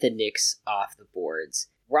 Get the Knicks off the boards.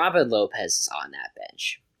 Robin Lopez is on that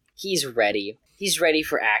bench. He's ready. He's ready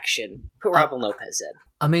for action. Put Robin Lopez in.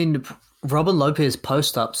 I mean, Robin Lopez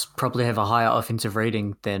post-ups probably have a higher offensive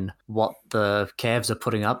rating than what the Cavs are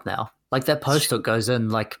putting up now. Like that post-up goes in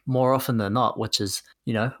like more often than not, which is,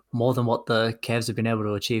 more than what the Cavs have been able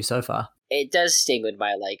to achieve so far. It does sting when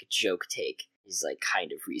my joke take is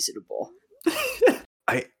kind of reasonable.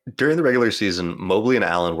 During the regular season, Mobley and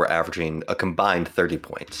Allen were averaging a combined 30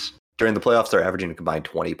 points. During the playoffs, they're averaging a combined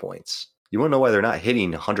 20 points. You want to know why they're not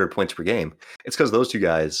hitting 100 points per game? It's because those two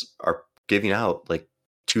guys are giving out like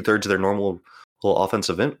 2/3 of their normal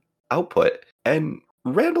offensive output. And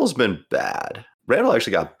Randall's been bad. Randall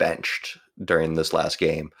actually got benched during this last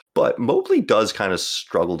game. But Mobley does kind of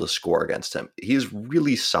struggle to score against him. He's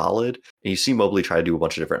really solid. And you see Mobley try to do a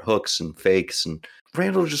bunch of different hooks and fakes. And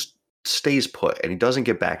Randall just stays put and he doesn't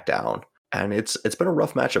get back down. And it's been a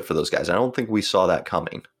rough matchup for those guys. I don't think we saw that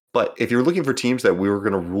coming. But if you're looking for teams that we were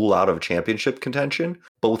going to rule out of championship contention,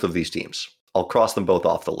 both of these teams. I'll cross them both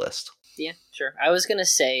off the list. Yeah, sure. I was going to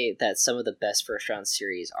say that some of the best first-round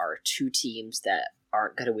series are two teams that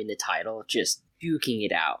aren't going to win the title, just duking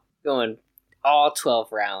it out, going all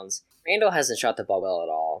 12 rounds. Randall hasn't shot the ball well at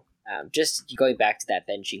all. Just going back to that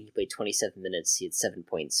benching, he played 27 minutes. He had 7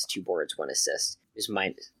 points, 2 boards, 1 assist. It was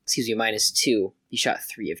 -2. He shot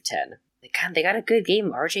 3 of 10. They got a good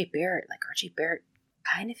game. RJ Barrett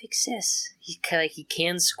kind of exists. He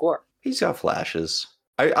can score. He's got flashes.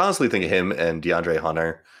 I honestly think him and DeAndre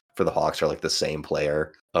Hunter for the Hawks are like the same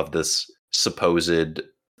player of this supposed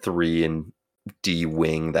 3 and D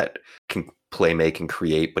wing that can play, make, and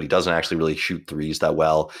create, but he doesn't actually really shoot threes that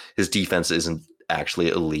well. His defense isn't actually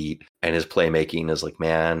elite, and his playmaking is like,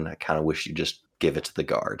 man, I kind of wish you just give it to the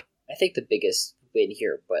guard. I think the biggest win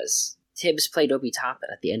here was Tibbs played Obi Toppin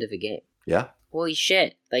at the end of a game. Yeah. Holy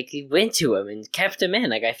shit. He went to him and kept him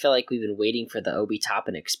in. I feel like we've been waiting for the Obi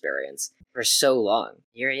Toppin experience for so long.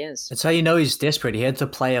 Here he is. That's how you know he's desperate. He had to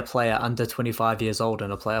play a player under 25 years old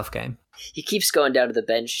in a playoff game. He keeps going down to the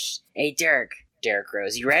bench. Hey, Derek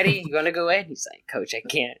Rose, you ready? You want to go in? He's like, Coach, I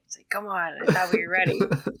can't. He's like, come on, I thought we were ready.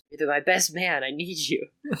 You're my best man. I need you.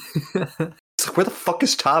 It's like, where the fuck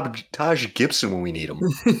is Taj Gibson when we need him?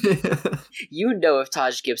 You know, if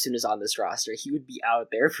Taj Gibson is on this roster, he would be out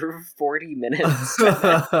there for 40 minutes.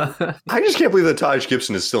 I just can't believe that Taj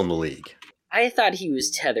Gibson is still in the league. I thought he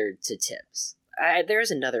was tethered to Tibbs.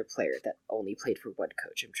 There's another player that only played for one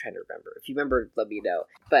coach. I'm trying to remember. If you remember, let me know.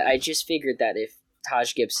 But I just figured that if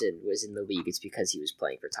Taj Gibson was in the league, it's because he was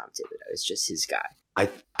playing for Tom Thibodeau. It's just his guy.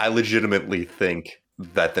 I legitimately think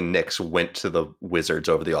that the Knicks went to the Wizards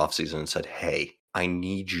over the offseason and said, hey, I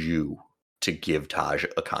need you to give Taj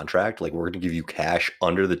a contract. Like, we're going to give you cash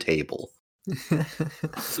under the table.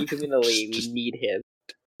 Keep him in the league. We need him.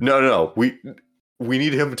 No. We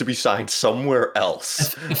need him to be signed somewhere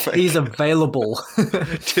else. If he's available,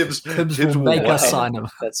 Tibbs will make us sign him.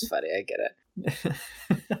 That's funny. I get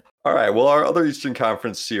it. All right. Well, our other Eastern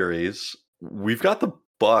Conference series, we've got the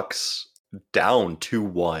Bucks down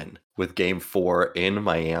 2-1 with Game 4 in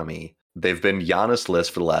Miami. They've been Giannis-less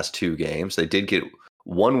for the last 2 games. They did get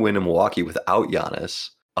 1 win in Milwaukee without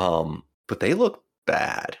Giannis, but they look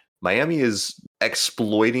bad. Miami is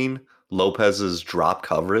exploiting Lopez's drop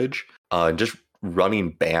coverage, just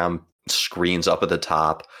running Bam screens up at the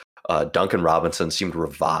top. Duncan Robinson seemed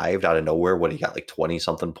revived out of nowhere when he got like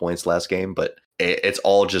 20-something points last game, but it's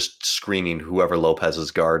all just screening whoever Lopez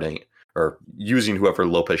is guarding or using whoever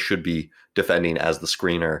Lopez should be defending as the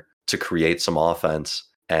screener to create some offense.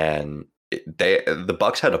 And the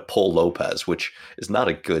Bucks had to pull Lopez, which is not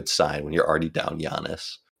a good sign when you're already down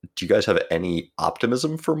Giannis. Do you guys have any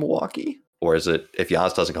optimism for Milwaukee? Or is it, if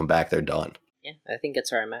Giannis doesn't come back, they're done? Yeah, I think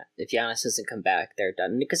that's where I'm at. If Giannis doesn't come back, they're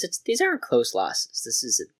done. Because these aren't close losses. This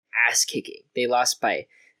is an ass kicking. They lost by,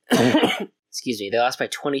 they lost by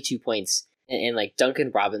 22 points. And like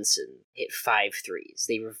Duncan Robinson hit 5 threes.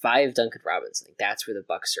 They revived Duncan Robinson. Like, that's where the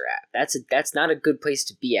Bucks are at. That's not a good place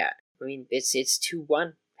to be at. I mean, it's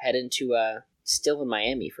 2-1 head into still in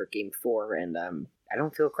Miami for Game 4, and I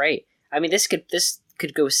don't feel great. I mean, this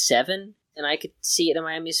could go 7, and I could see it in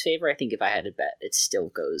Miami's favor. I think if I had to bet, it still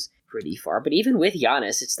goes pretty far. But even with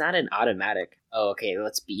Giannis, it's not an automatic, oh, okay,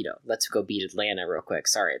 let's go beat Atlanta real quick.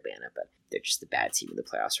 Sorry, Atlanta, but they're just the bad team in the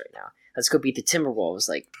playoffs right now. Let's go beat the Timberwolves,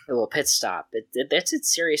 like a little pit stop. That's a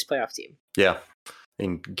serious playoff team. Yeah.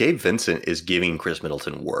 And Gabe Vincent is giving Chris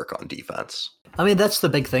Middleton work on defense. I mean, that's the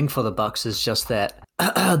big thing for the Bucks is just that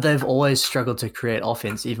they've always struggled to create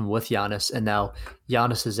offense, even with Giannis. And now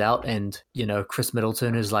Giannis is out, and Chris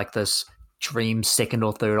Middleton is like this dream second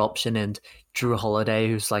or third option, and Drew Holiday,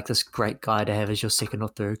 who's like this great guy to have as your second or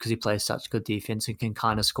third because he plays such good defense and can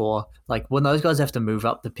kind of score. Like, when those guys have to move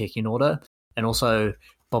up the pecking order, and also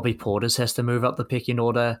Bobby Portis has to move up the pecking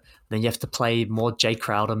order, then you have to play more Jay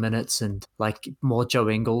Crowder minutes and like more Joe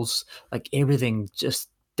Ingles. Like, everything just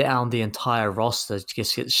down the entire roster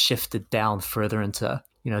just gets shifted down further into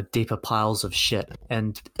deeper piles of shit,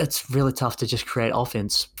 and it's really tough to just create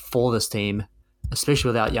offense for this team, especially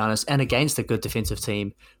without Giannis, and against a good defensive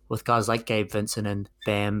team with guys like Gabe Vincent and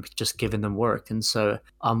Bam just giving them work. And so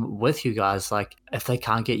I'm with you guys. Like, if they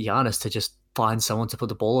can't get Giannis to just find someone to put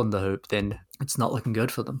the ball in the hoop, then it's not looking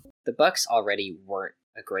good for them. The Bucks already weren't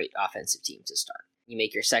a great offensive team to start. You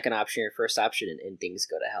make your second option your first option, and things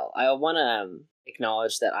go to hell. I want to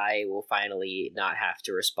acknowledge that I will finally not have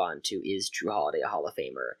to respond to, is Drew Holiday a Hall of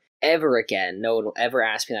Famer? ever again, no one will ever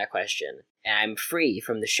ask me that question. And I'm free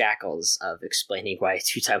from the shackles of explaining why a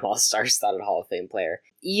 2-time All-Star is not a Hall of Fame player.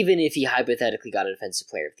 Even if he hypothetically got a Defensive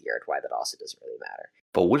Player of the Year, why that also doesn't really matter.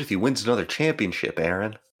 But what if he wins another championship,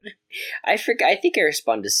 Aaron? I think I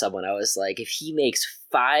responded to someone. I was like, if he makes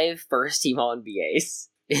 5 first-team All-NBAs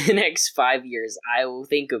in the next 5 years, I will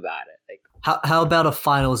think about it. Like, How about a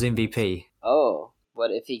Finals MVP? oh,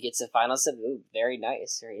 what if he gets a Finals MVP? Ooh, very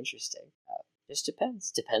nice, very interesting. Just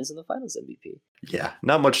depends on the Finals MVP. Yeah,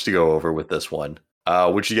 not much to go over with this one.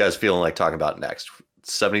 What you guys feeling like talking about next?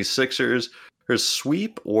 76ers, her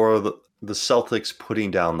sweep, or the Celtics putting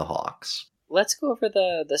down the Hawks? Let's go over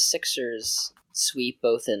the Sixers sweep,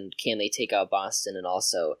 both in can they take out Boston and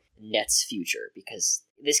also Nets' future, because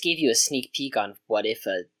this gave you a sneak peek on what if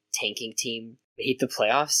a tanking team made the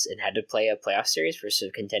playoffs and had to play a playoff series versus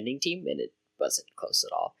a contending team, and it wasn't close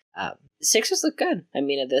at all. The Sixers look good. I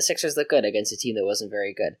mean, the Sixers look good against a team that wasn't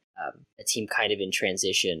very good. A team kind of in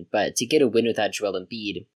transition, but to get a win without Joel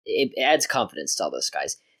Embiid, it adds confidence to all those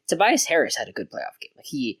guys. Tobias Harris had a good playoff game.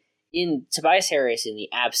 Like Tobias Harris, in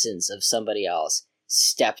the absence of somebody else,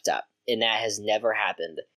 stepped up, and that has never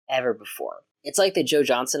happened ever before. It's like the Joe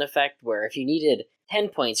Johnson effect, where if you needed 10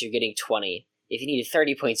 points, you're getting 20. If you needed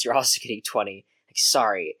 30 points, you're also getting 20. Like,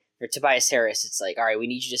 sorry. For Tobias Harris, it's like, all right, we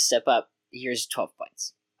need you to step up. Here's 12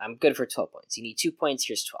 points. I'm good for 12 points. You need 2 points,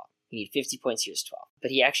 here's 12. You need 50 points, here's 12. But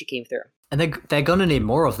he actually came through. And they're going to need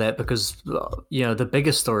more of that because, the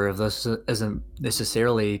biggest story of this isn't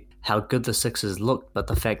necessarily how good the Sixers looked, but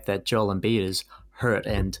the fact that Joel Embiid is hurt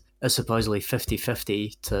and is supposedly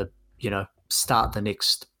 50-50 to, start the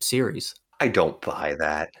next series. I don't buy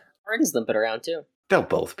that. Harden's limping around too. They'll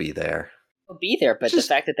both be there. They'll be there, but the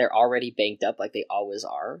fact that they're already banged up like they always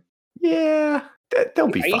are. Yeah, they'll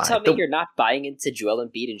be fine. Are you telling me you're not buying into Joel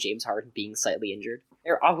Embiid and James Harden being slightly injured?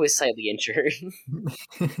 They're always slightly injured.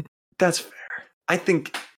 That's fair. I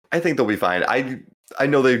think they'll be fine. I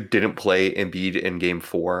know they didn't play Embiid in Game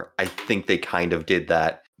 4. I think they kind of did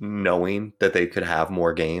that knowing that they could have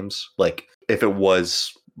more games. Like if it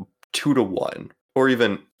was 2-1, or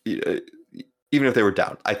even if they were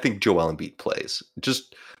down, I think Joel Embiid plays.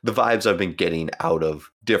 Just the vibes I've been getting out of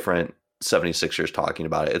different 76ers talking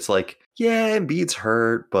about it. It's like, yeah, Embiid's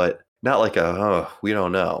hurt, but not like we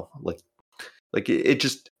don't know. Like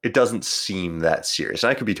it doesn't seem that serious.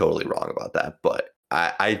 And I could be totally wrong about that, but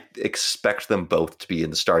I expect them both to be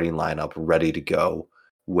in the starting lineup ready to go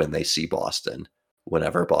when they see Boston,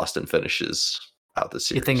 whenever Boston finishes out the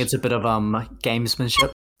series. You think it's a bit of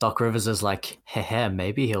gamesmanship? Doc Rivers is like,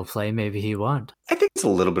 maybe he'll play, maybe he won't. I think it's a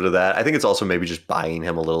little bit of that. I think it's also maybe just buying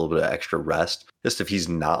him a little bit of extra rest. Just if he's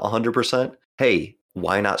not 100%, hey,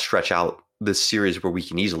 why not stretch out this series where we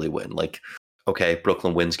can easily win? Like, okay,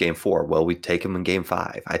 Brooklyn wins Game 4. Well, we take him in Game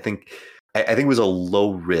 5. I think it was a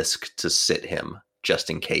low risk to sit him just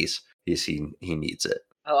in case he needs it.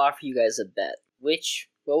 I'll offer you guys a bet. What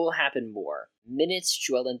will happen more? Minutes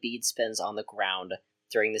Joel Embiid spends on the ground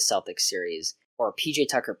during the Celtics series, or PJ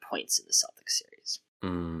Tucker points in the Celtics series?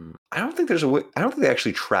 I don't think they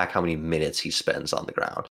actually track how many minutes he spends on the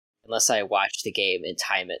ground. Unless I watch the game and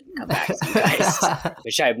time it and come back to you guys,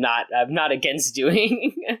 which I'm not against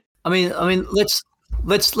doing. I mean,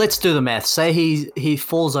 let's do the math. Say he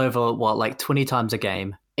falls over 20 times a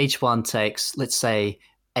game. Each one takes, let's say,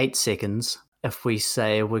 8 seconds. If we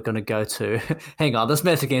say we're going to go to, hang on, this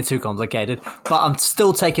math is getting too complicated. But I'm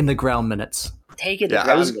still taking the ground minutes. Taking the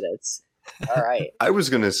ground minutes. All right. I was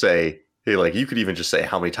going to say, hey, you could even just say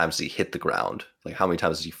how many times does he hit the ground? Like how many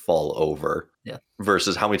times does he fall over? Yeah.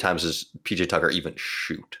 Versus how many times does PJ Tucker even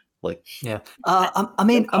shoot? Yeah. I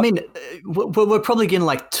mean, we're probably getting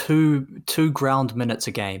two ground minutes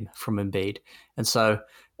a game from Embiid, and so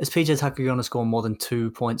is PJ Tucker going to score more than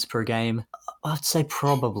 2 points per game? I'd say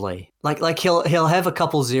probably. Like he'll have a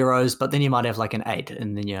couple zeros, but then you might have an 8,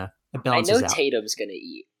 and then it balances out. I know Tatum's going to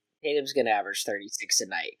eat. Tatum's going to average 36 a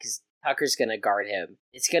night because Tucker's going to guard him.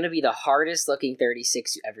 It's going to be the hardest looking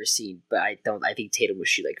 36 you've ever seen, but I think Tatum will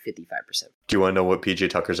shoot 55%. Do you want to know what PJ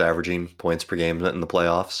Tucker's averaging points per game in the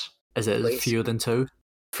playoffs? Is it fewer than 2?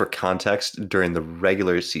 For context, during the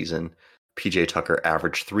regular season, PJ Tucker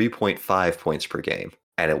averaged 3.5 points per game,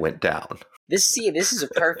 and it went down. This is a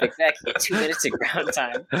perfect bet. He had 2 minutes of ground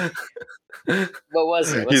time. What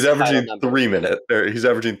was it? He's averaging 3 minutes. He's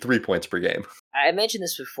averaging 3 points per game. I mentioned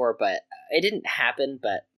this before, but it didn't happen.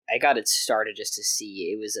 But I got it started just to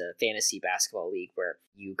see. It was a fantasy basketball league where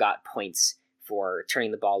you got points for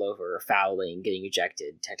turning the ball over, fouling, getting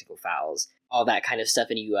ejected, technical fouls, all that kind of stuff,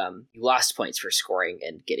 and you lost points for scoring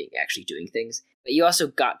and actually doing things. But you also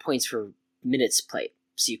got points for minutes played,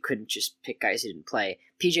 so you couldn't just pick guys who didn't play.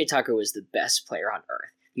 PJ Tucker was the best player on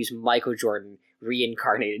earth. He was Michael Jordan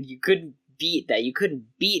reincarnated. You couldn't beat that. You couldn't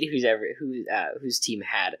beat whose team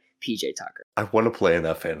had PJ Tucker. I want to play in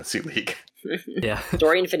that fantasy league. Yeah.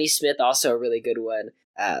 Dorian Finney-Smith, also a really good one.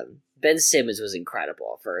 Ben Simmons was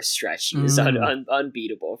incredible for a stretch. He was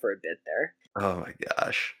unbeatable for a bit there. Oh my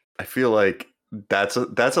gosh. I feel like that's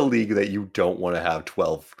a league that you don't want to have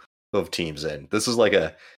 12 of teams in. This is like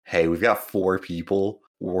hey, we've got 4 people.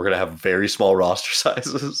 We're going to have very small roster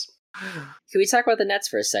sizes. Can we talk about the Nets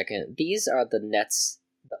for a second? These are the Nets,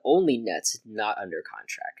 the only Nets not under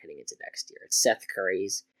contract heading into next year. It's Seth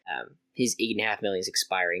Curry's. His $8.5 million is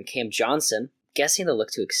expiring. Cam Johnson, guessing they'll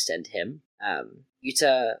look to extend him.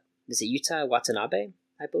 Yuta Watanabe,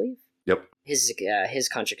 I believe. Yep. His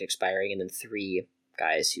contract expiring, and then 3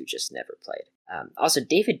 guys who just never played. Also,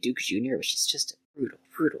 David Duke Jr., which is just a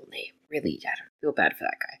brutal name. Really, I don't feel bad for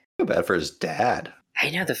that guy. I feel bad for his dad. I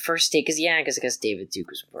know the first day, because I guess David Duke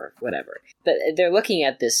was more whatever. But they're looking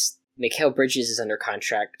at this. Mikal Bridges is under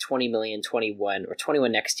contract, $20 million, 21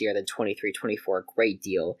 next year, then 23, 24. Great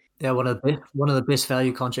deal. Yeah, one of the best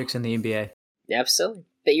value contracts in the NBA. Absolutely.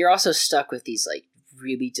 But you're also stuck with these like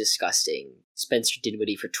really disgusting Spencer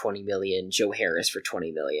Dinwiddie for $20 million, Joe Harris for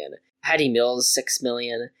 $20 million, Patty Mills $6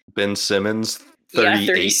 million, Ben Simmons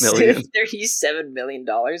 $38 million, $37 million,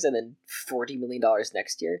 and then $40 million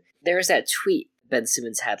next year. There's that tweet Ben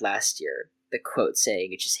Simmons had last year, the quote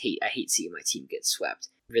saying, I hate seeing my team get swept.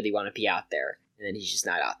 Really want to be out there, and then he's just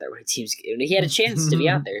not out there. When he had a chance to be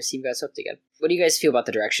out there, his team got swept again. What do you guys feel about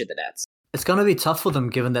the direction of the Nets? It's going to be tough for them,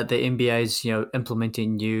 given that the NBA's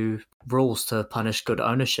implementing new rules to punish good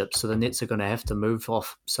ownership. So the Nets are going to have to move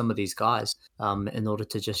off some of these guys in order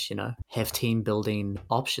to just have team building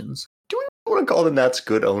options. Do we want to call the Nets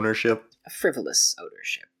good ownership? A frivolous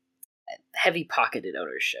ownership, heavy pocketed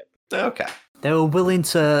ownership. Okay. They were willing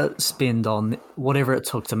to spend on whatever it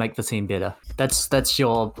took to make the team better. That's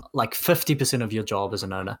your 50% of your job as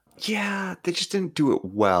an owner. Yeah, they just didn't do it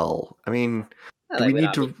well. I mean, they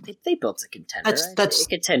built a contender. That's a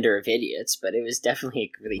contender of idiots, but it was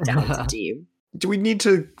definitely a really talented team. Do we need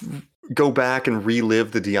to go back and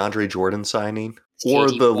relive the DeAndre Jordan signing,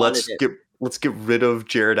 or the let's get rid of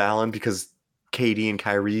Jared Allen because KD and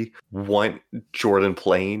Kyrie want Jordan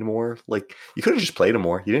playing more? Like, you could have just played him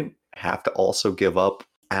more. You didn't have to also give up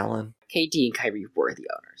Allen. KD and Kyrie were the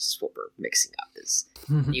owners. Is what we're mixing up.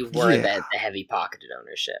 You were the heavy pocketed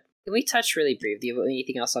ownership. Can we touch really briefly? Do you have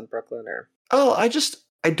anything else on Brooklyn? Or I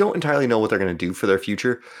don't entirely know what they're going to do for their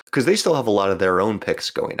future, because they still have a lot of their own picks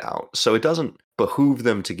going out. So it doesn't behoove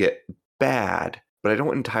them to get bad, but I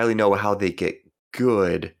don't entirely know how they get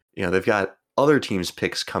good. They've got other teams'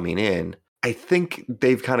 picks coming in. I think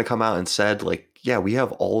they've kind of come out and said, we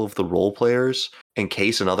have all of the role players in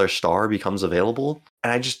case another star becomes available.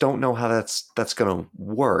 And I just don't know how that's going to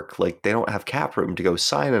work. They don't have cap room to go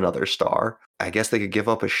sign another star. I guess they could give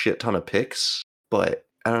up a shit ton of picks, but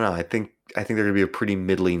I don't know. I think they're going to be a pretty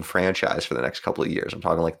middling franchise for the next couple of years. I'm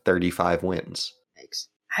talking 35 wins. Thanks.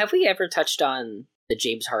 Have we ever touched on the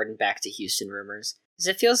James Harden back to Houston rumors? Because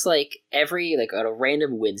it feels like on a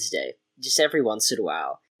random Wednesday, just every once in a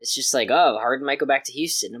while, it's just Harden might go back to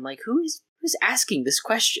Houston. I'm like, who's asking this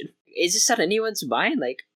question? Is this on anyone's mind?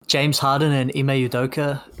 James Harden and Ime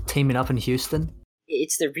Udoka teaming up in Houston?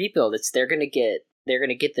 It's the rebuild. They're gonna get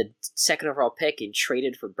the second overall pick and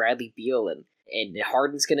traded for Bradley Beal, and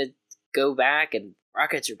Harden's gonna go back, and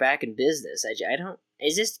Rockets are back in business. I don't.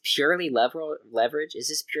 Is this purely leverage? Is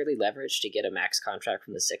this purely leverage to get a max contract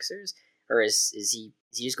from the Sixers, or is he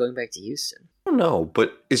just going back to Houston? I don't know,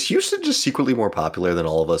 but is Houston just secretly more popular than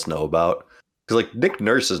all of us know about? Because Nick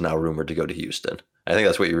Nurse is now rumored to go to Houston. I think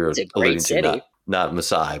that's what you were alluding to. Not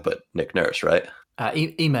Masai, but Nick Nurse, right?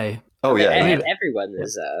 Ime. Oh yeah, everyone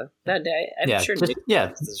is. I'm sure.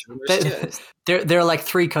 There are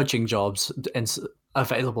 3 coaching jobs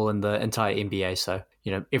available in the entire NBA. So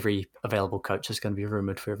every available coach is going to be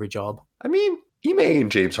rumored for every job. I mean, Ime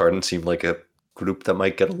and James Harden seem like a group that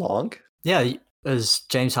might get along. Yeah, is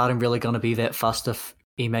James Harden really going to be that fussed if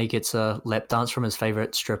Ime gets a lap dance from his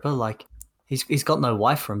favorite stripper? He's got no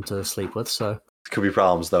wife for him to sleep with, so could be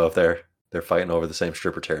problems though if they're fighting over the same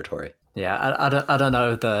stripper territory. Yeah, I don't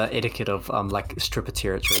know the etiquette of stripper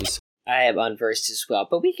territories. I am unversed as well,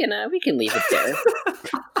 but we can leave it there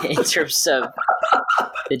in terms of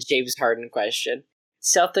the James Harden question.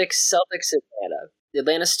 Celtics, Atlanta.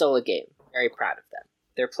 Atlanta stole a game. Very proud of them.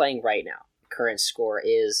 They're playing right now. Current score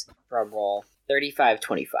is, drum roll,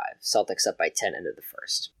 35-25. Celtics up by 10 end of the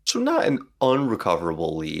first. So not an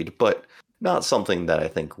unrecoverable lead, but not something that I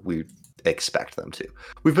think we'd expect them to.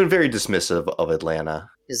 We've been very dismissive of Atlanta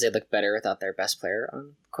Because they look better without their best player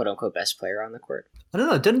on, quote unquote, best player on the court. I don't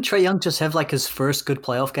know. Didn't Trae Young just have like his first good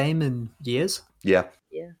playoff game in years? Yeah.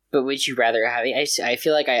 Yeah. But would you rather have... I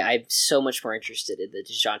feel like I'm so much more interested in the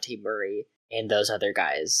DeJounte Murray and those other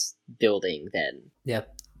guys building than... Yeah.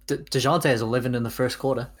 DeJounte has 11 in the first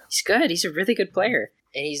quarter. He's good. He's a really good player.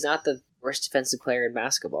 And he's not the worst defensive player in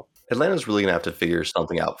basketball. Atlanta's really going to have to figure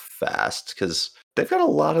something out fast because they've got a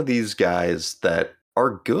lot of these guys that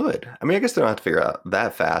are good. I mean, I guess they don't have to figure out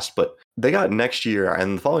that fast, but they got next year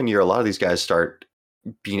and the following year, a lot of these guys start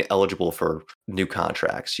being eligible for new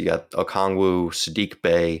contracts. You got Okongwu, Sadiq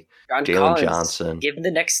Bey, Jalen Johnson. Give him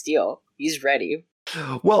the next deal. He's ready.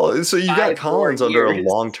 Well, so you got Collins under a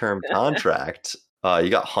long-term contract. You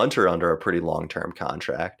got Hunter under a pretty long-term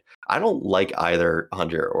contract. I don't like either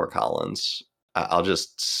Hunter or Collins. I'll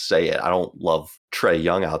just say it. I don't love Trae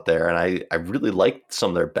Young out there, and I really like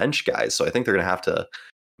some of their bench guys, so I think they're going to have to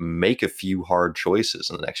make a few hard choices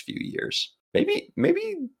in the next few years.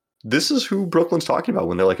 Maybe this is who Brooklyn's talking about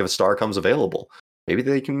when they're like, if a star comes available, maybe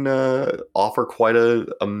they can offer quite a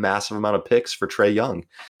massive amount of picks for Trae Young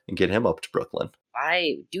and get him up to Brooklyn.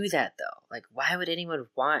 Why do that, though? Like, why would anyone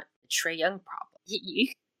want a Trae Young problem? You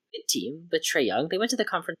good team, but Trae Young, they went to the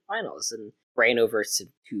conference finals and ran over to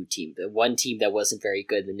two teams. The one team that wasn't very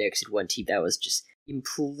good, the Knicks, and one team that was just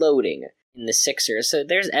imploding in the Sixers. So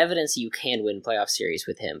there's evidence that you can win playoff series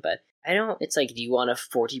with him, but it's like, do you want a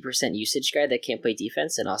 40% usage guy that can't play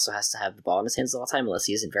defense and also has to have the ball in his hands all the time unless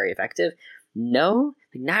he isn't very effective? No,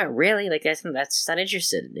 not really. Like, that's not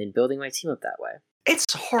interested in building my team up that way.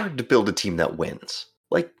 It's hard to build a team that wins.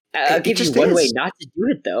 Like, I'll give you one way not to do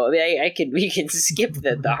it, though. I mean, we can skip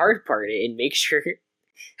the hard part and make sure.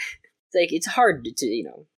 It's like, it's hard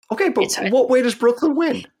to. Okay, but what way does Brooklyn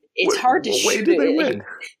win? It's hard to shoot. What way do they win?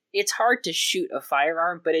 It's hard to shoot a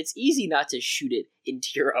firearm, but it's easy not to shoot it into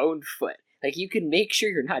your own foot. Like, you can make sure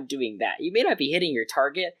you're not doing that. You may not be hitting your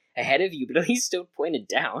target ahead of you, but at least don't point it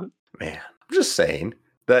down. Man, I'm just saying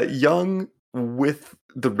that Young with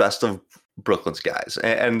the rest of Brooklyn's guys,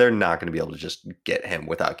 and they're not going to be able to just get him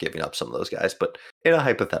without giving up some of those guys, but in a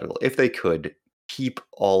hypothetical, if they could keep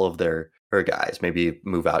all of their guys, maybe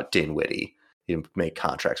move out Dinwiddie, make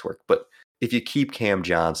contracts work, but if you keep Cam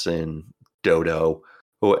Johnson, Dodo,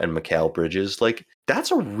 and Mikal Bridges, like, that's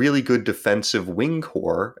a really good defensive wing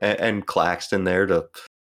core, and Claxton there to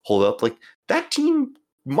hold up. Like, that team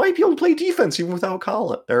might be able to play defense even without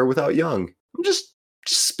Collins or without Young. I'm just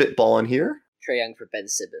spitballing here. Trae Young for Ben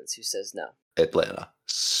Simmons, who says no. Atlanta,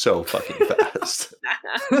 so fucking fast.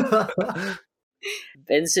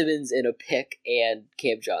 Ben Simmons in a pick and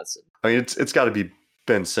Cam Johnson. I mean, it's got to be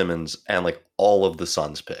Ben Simmons and like all of the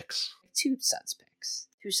Suns picks. Two Suns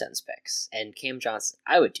picks, and Cam Johnson.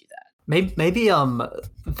 I would do that. Maybe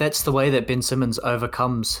that's the way that Ben Simmons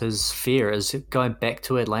overcomes his fear, is going back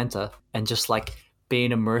to Atlanta and just like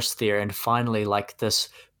being immersed there, and finally like this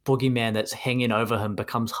boogeyman that's hanging over him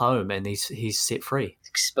becomes home, and he's set free.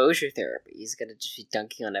 Exposure therapy. He's gonna just be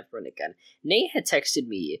dunking on everyone again. Nate had texted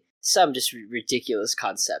me some just ridiculous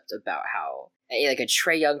concept about how like a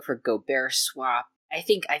Trae Young for Gobert swap. I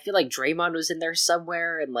feel like Draymond was in there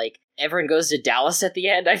somewhere, and like everyone goes to Dallas at the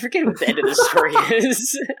end. I forget what the end of the story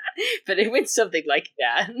is, but it went something like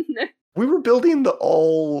that. We were building the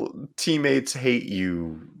all teammates hate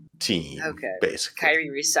you team. Okay, basically. Kyrie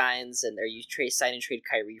resigns, and you sign and trade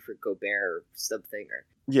Kyrie for Gobert or something, or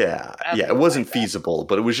yeah. It wasn't feasible,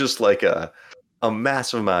 but it was just like a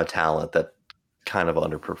massive amount of talent that kind of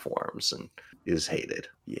underperforms and is hated.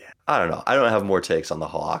 Yeah, I don't know. I don't have more takes on the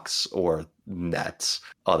Hawks or Nets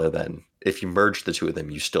other than if you merge the two of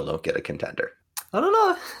them, you still don't get a contender. I don't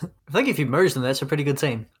know. I think if you merge them, that's a pretty good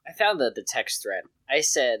team. I found the text thread. I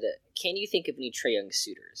said, "Can you think of any Trae Young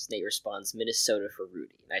suitors?" Nate responds, "Minnesota for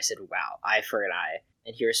Rudy." And I said, "Wow, eye for an eye."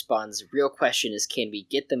 And he responds, "Real question is, can we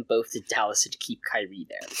get them both to Dallas and keep Kyrie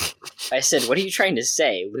there?" I said, "What are you trying to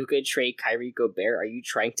say? Luka, Trae, Kyrie, Gobert? Are you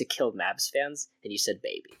trying to kill Mavs fans?" And you said,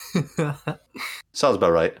 "Baby." Sounds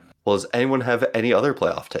about right. Well, does anyone have any other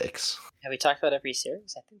playoff takes? Have we talked about every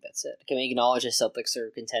series? I think that's it. Can we acknowledge the Celtics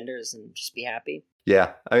are contenders and just be happy?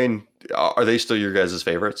 Yeah. I mean, are they still your guys'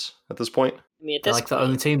 favorites at this point? I mean, they're like the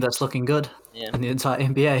only team that's looking good in the entire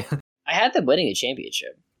NBA. I had them winning a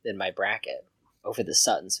championship in my bracket over the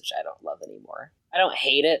Suns, which I don't love anymore. I don't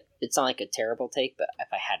hate it. It's not like a terrible take, but if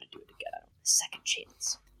I had to do it again, I don't have a second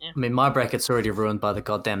chance. Yeah. I mean, my bracket's already ruined by the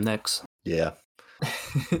goddamn Knicks. Yeah.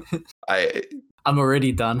 I'm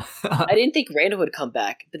already done. I didn't think Randall would come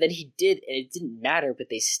back, but then he did, and it didn't matter, but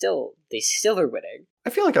they still are winning. I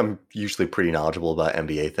feel like I'm usually pretty knowledgeable about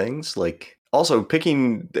NBA things. Like, also,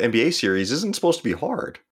 picking the NBA series isn't supposed to be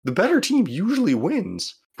hard. The better team usually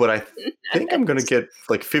wins. but I think I'm going to get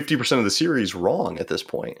like 50% of the series wrong at this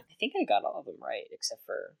point. I think I got all of them right, except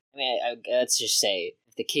for, I mean, let's just say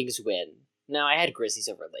if the Kings win. No, I had Grizzlies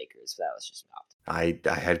over Lakers, but that was just not. I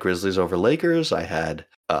had Grizzlies over Lakers. I had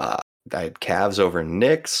Cavs over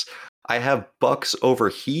Knicks. I have Bucks over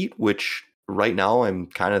Heat, which right now I'm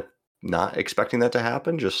kind of not expecting that to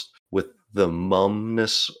happen, just with the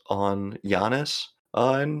mumness on Giannis.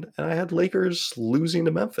 And I had Lakers losing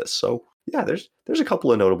to Memphis. So yeah, there's a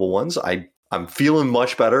couple of notable ones. I'm feeling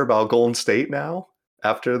much better about Golden State now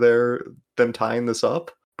after them tying this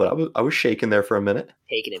up. But I was shaking there for a minute.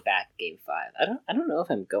 Taking it back, Game 5. I don't know if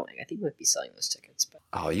I'm going. I think we might be selling those tickets. But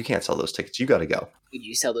oh, you can't sell those tickets. You got to go. Would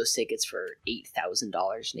you sell those tickets for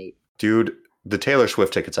 $8,000, Nate? Dude, the Taylor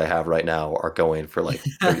Swift tickets I have right now are going for like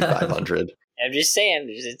 $3,500. I'm just saying,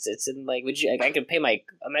 it's in like, would you? Like, I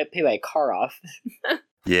might pay my car off.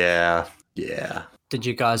 Yeah. Did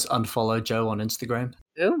you guys unfollow Joe on Instagram?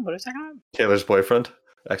 Who? What are you talking about? Taylor's boyfriend,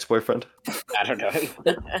 ex-boyfriend. I don't know.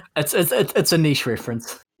 It's a niche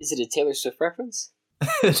reference. Is it a Taylor Swift reference?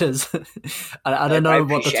 It is. I don't know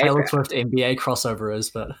what the Taylor Swift NBA crossover is,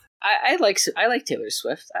 but I like Taylor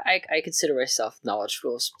Swift. I consider myself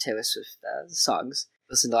knowledgeable of Taylor Swift songs.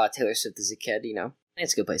 Listened to a lot of Taylor Swift as a kid. I think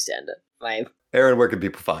it's a good place to end it. Aaron, where can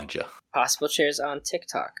people find you? Possible Chairs on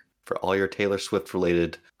TikTok for all your Taylor Swift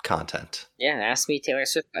related content. Yeah, ask me Taylor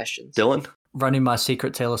Swift questions. Dylan? Running my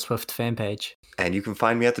secret Taylor Swift fan page. And you can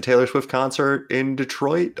find me at the Taylor Swift concert in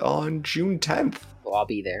Detroit on June 10th. Well, I'll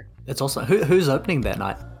be there. It's also who's opening that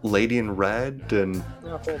night? Lady in Red and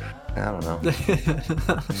I don't know.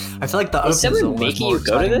 I feel like the is someone making you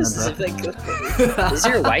go to this? Is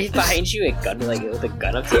your wife behind you with a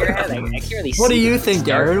gun up to your head? I can't really see. What do you think,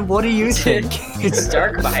 Darren? What do you think? It's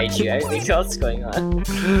dark behind you. I think what's going on.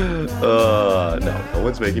 No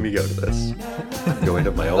one's making me go to this. I'm going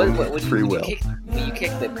to my own free will. When you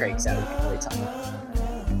kick the cranks out, we can really talk about it.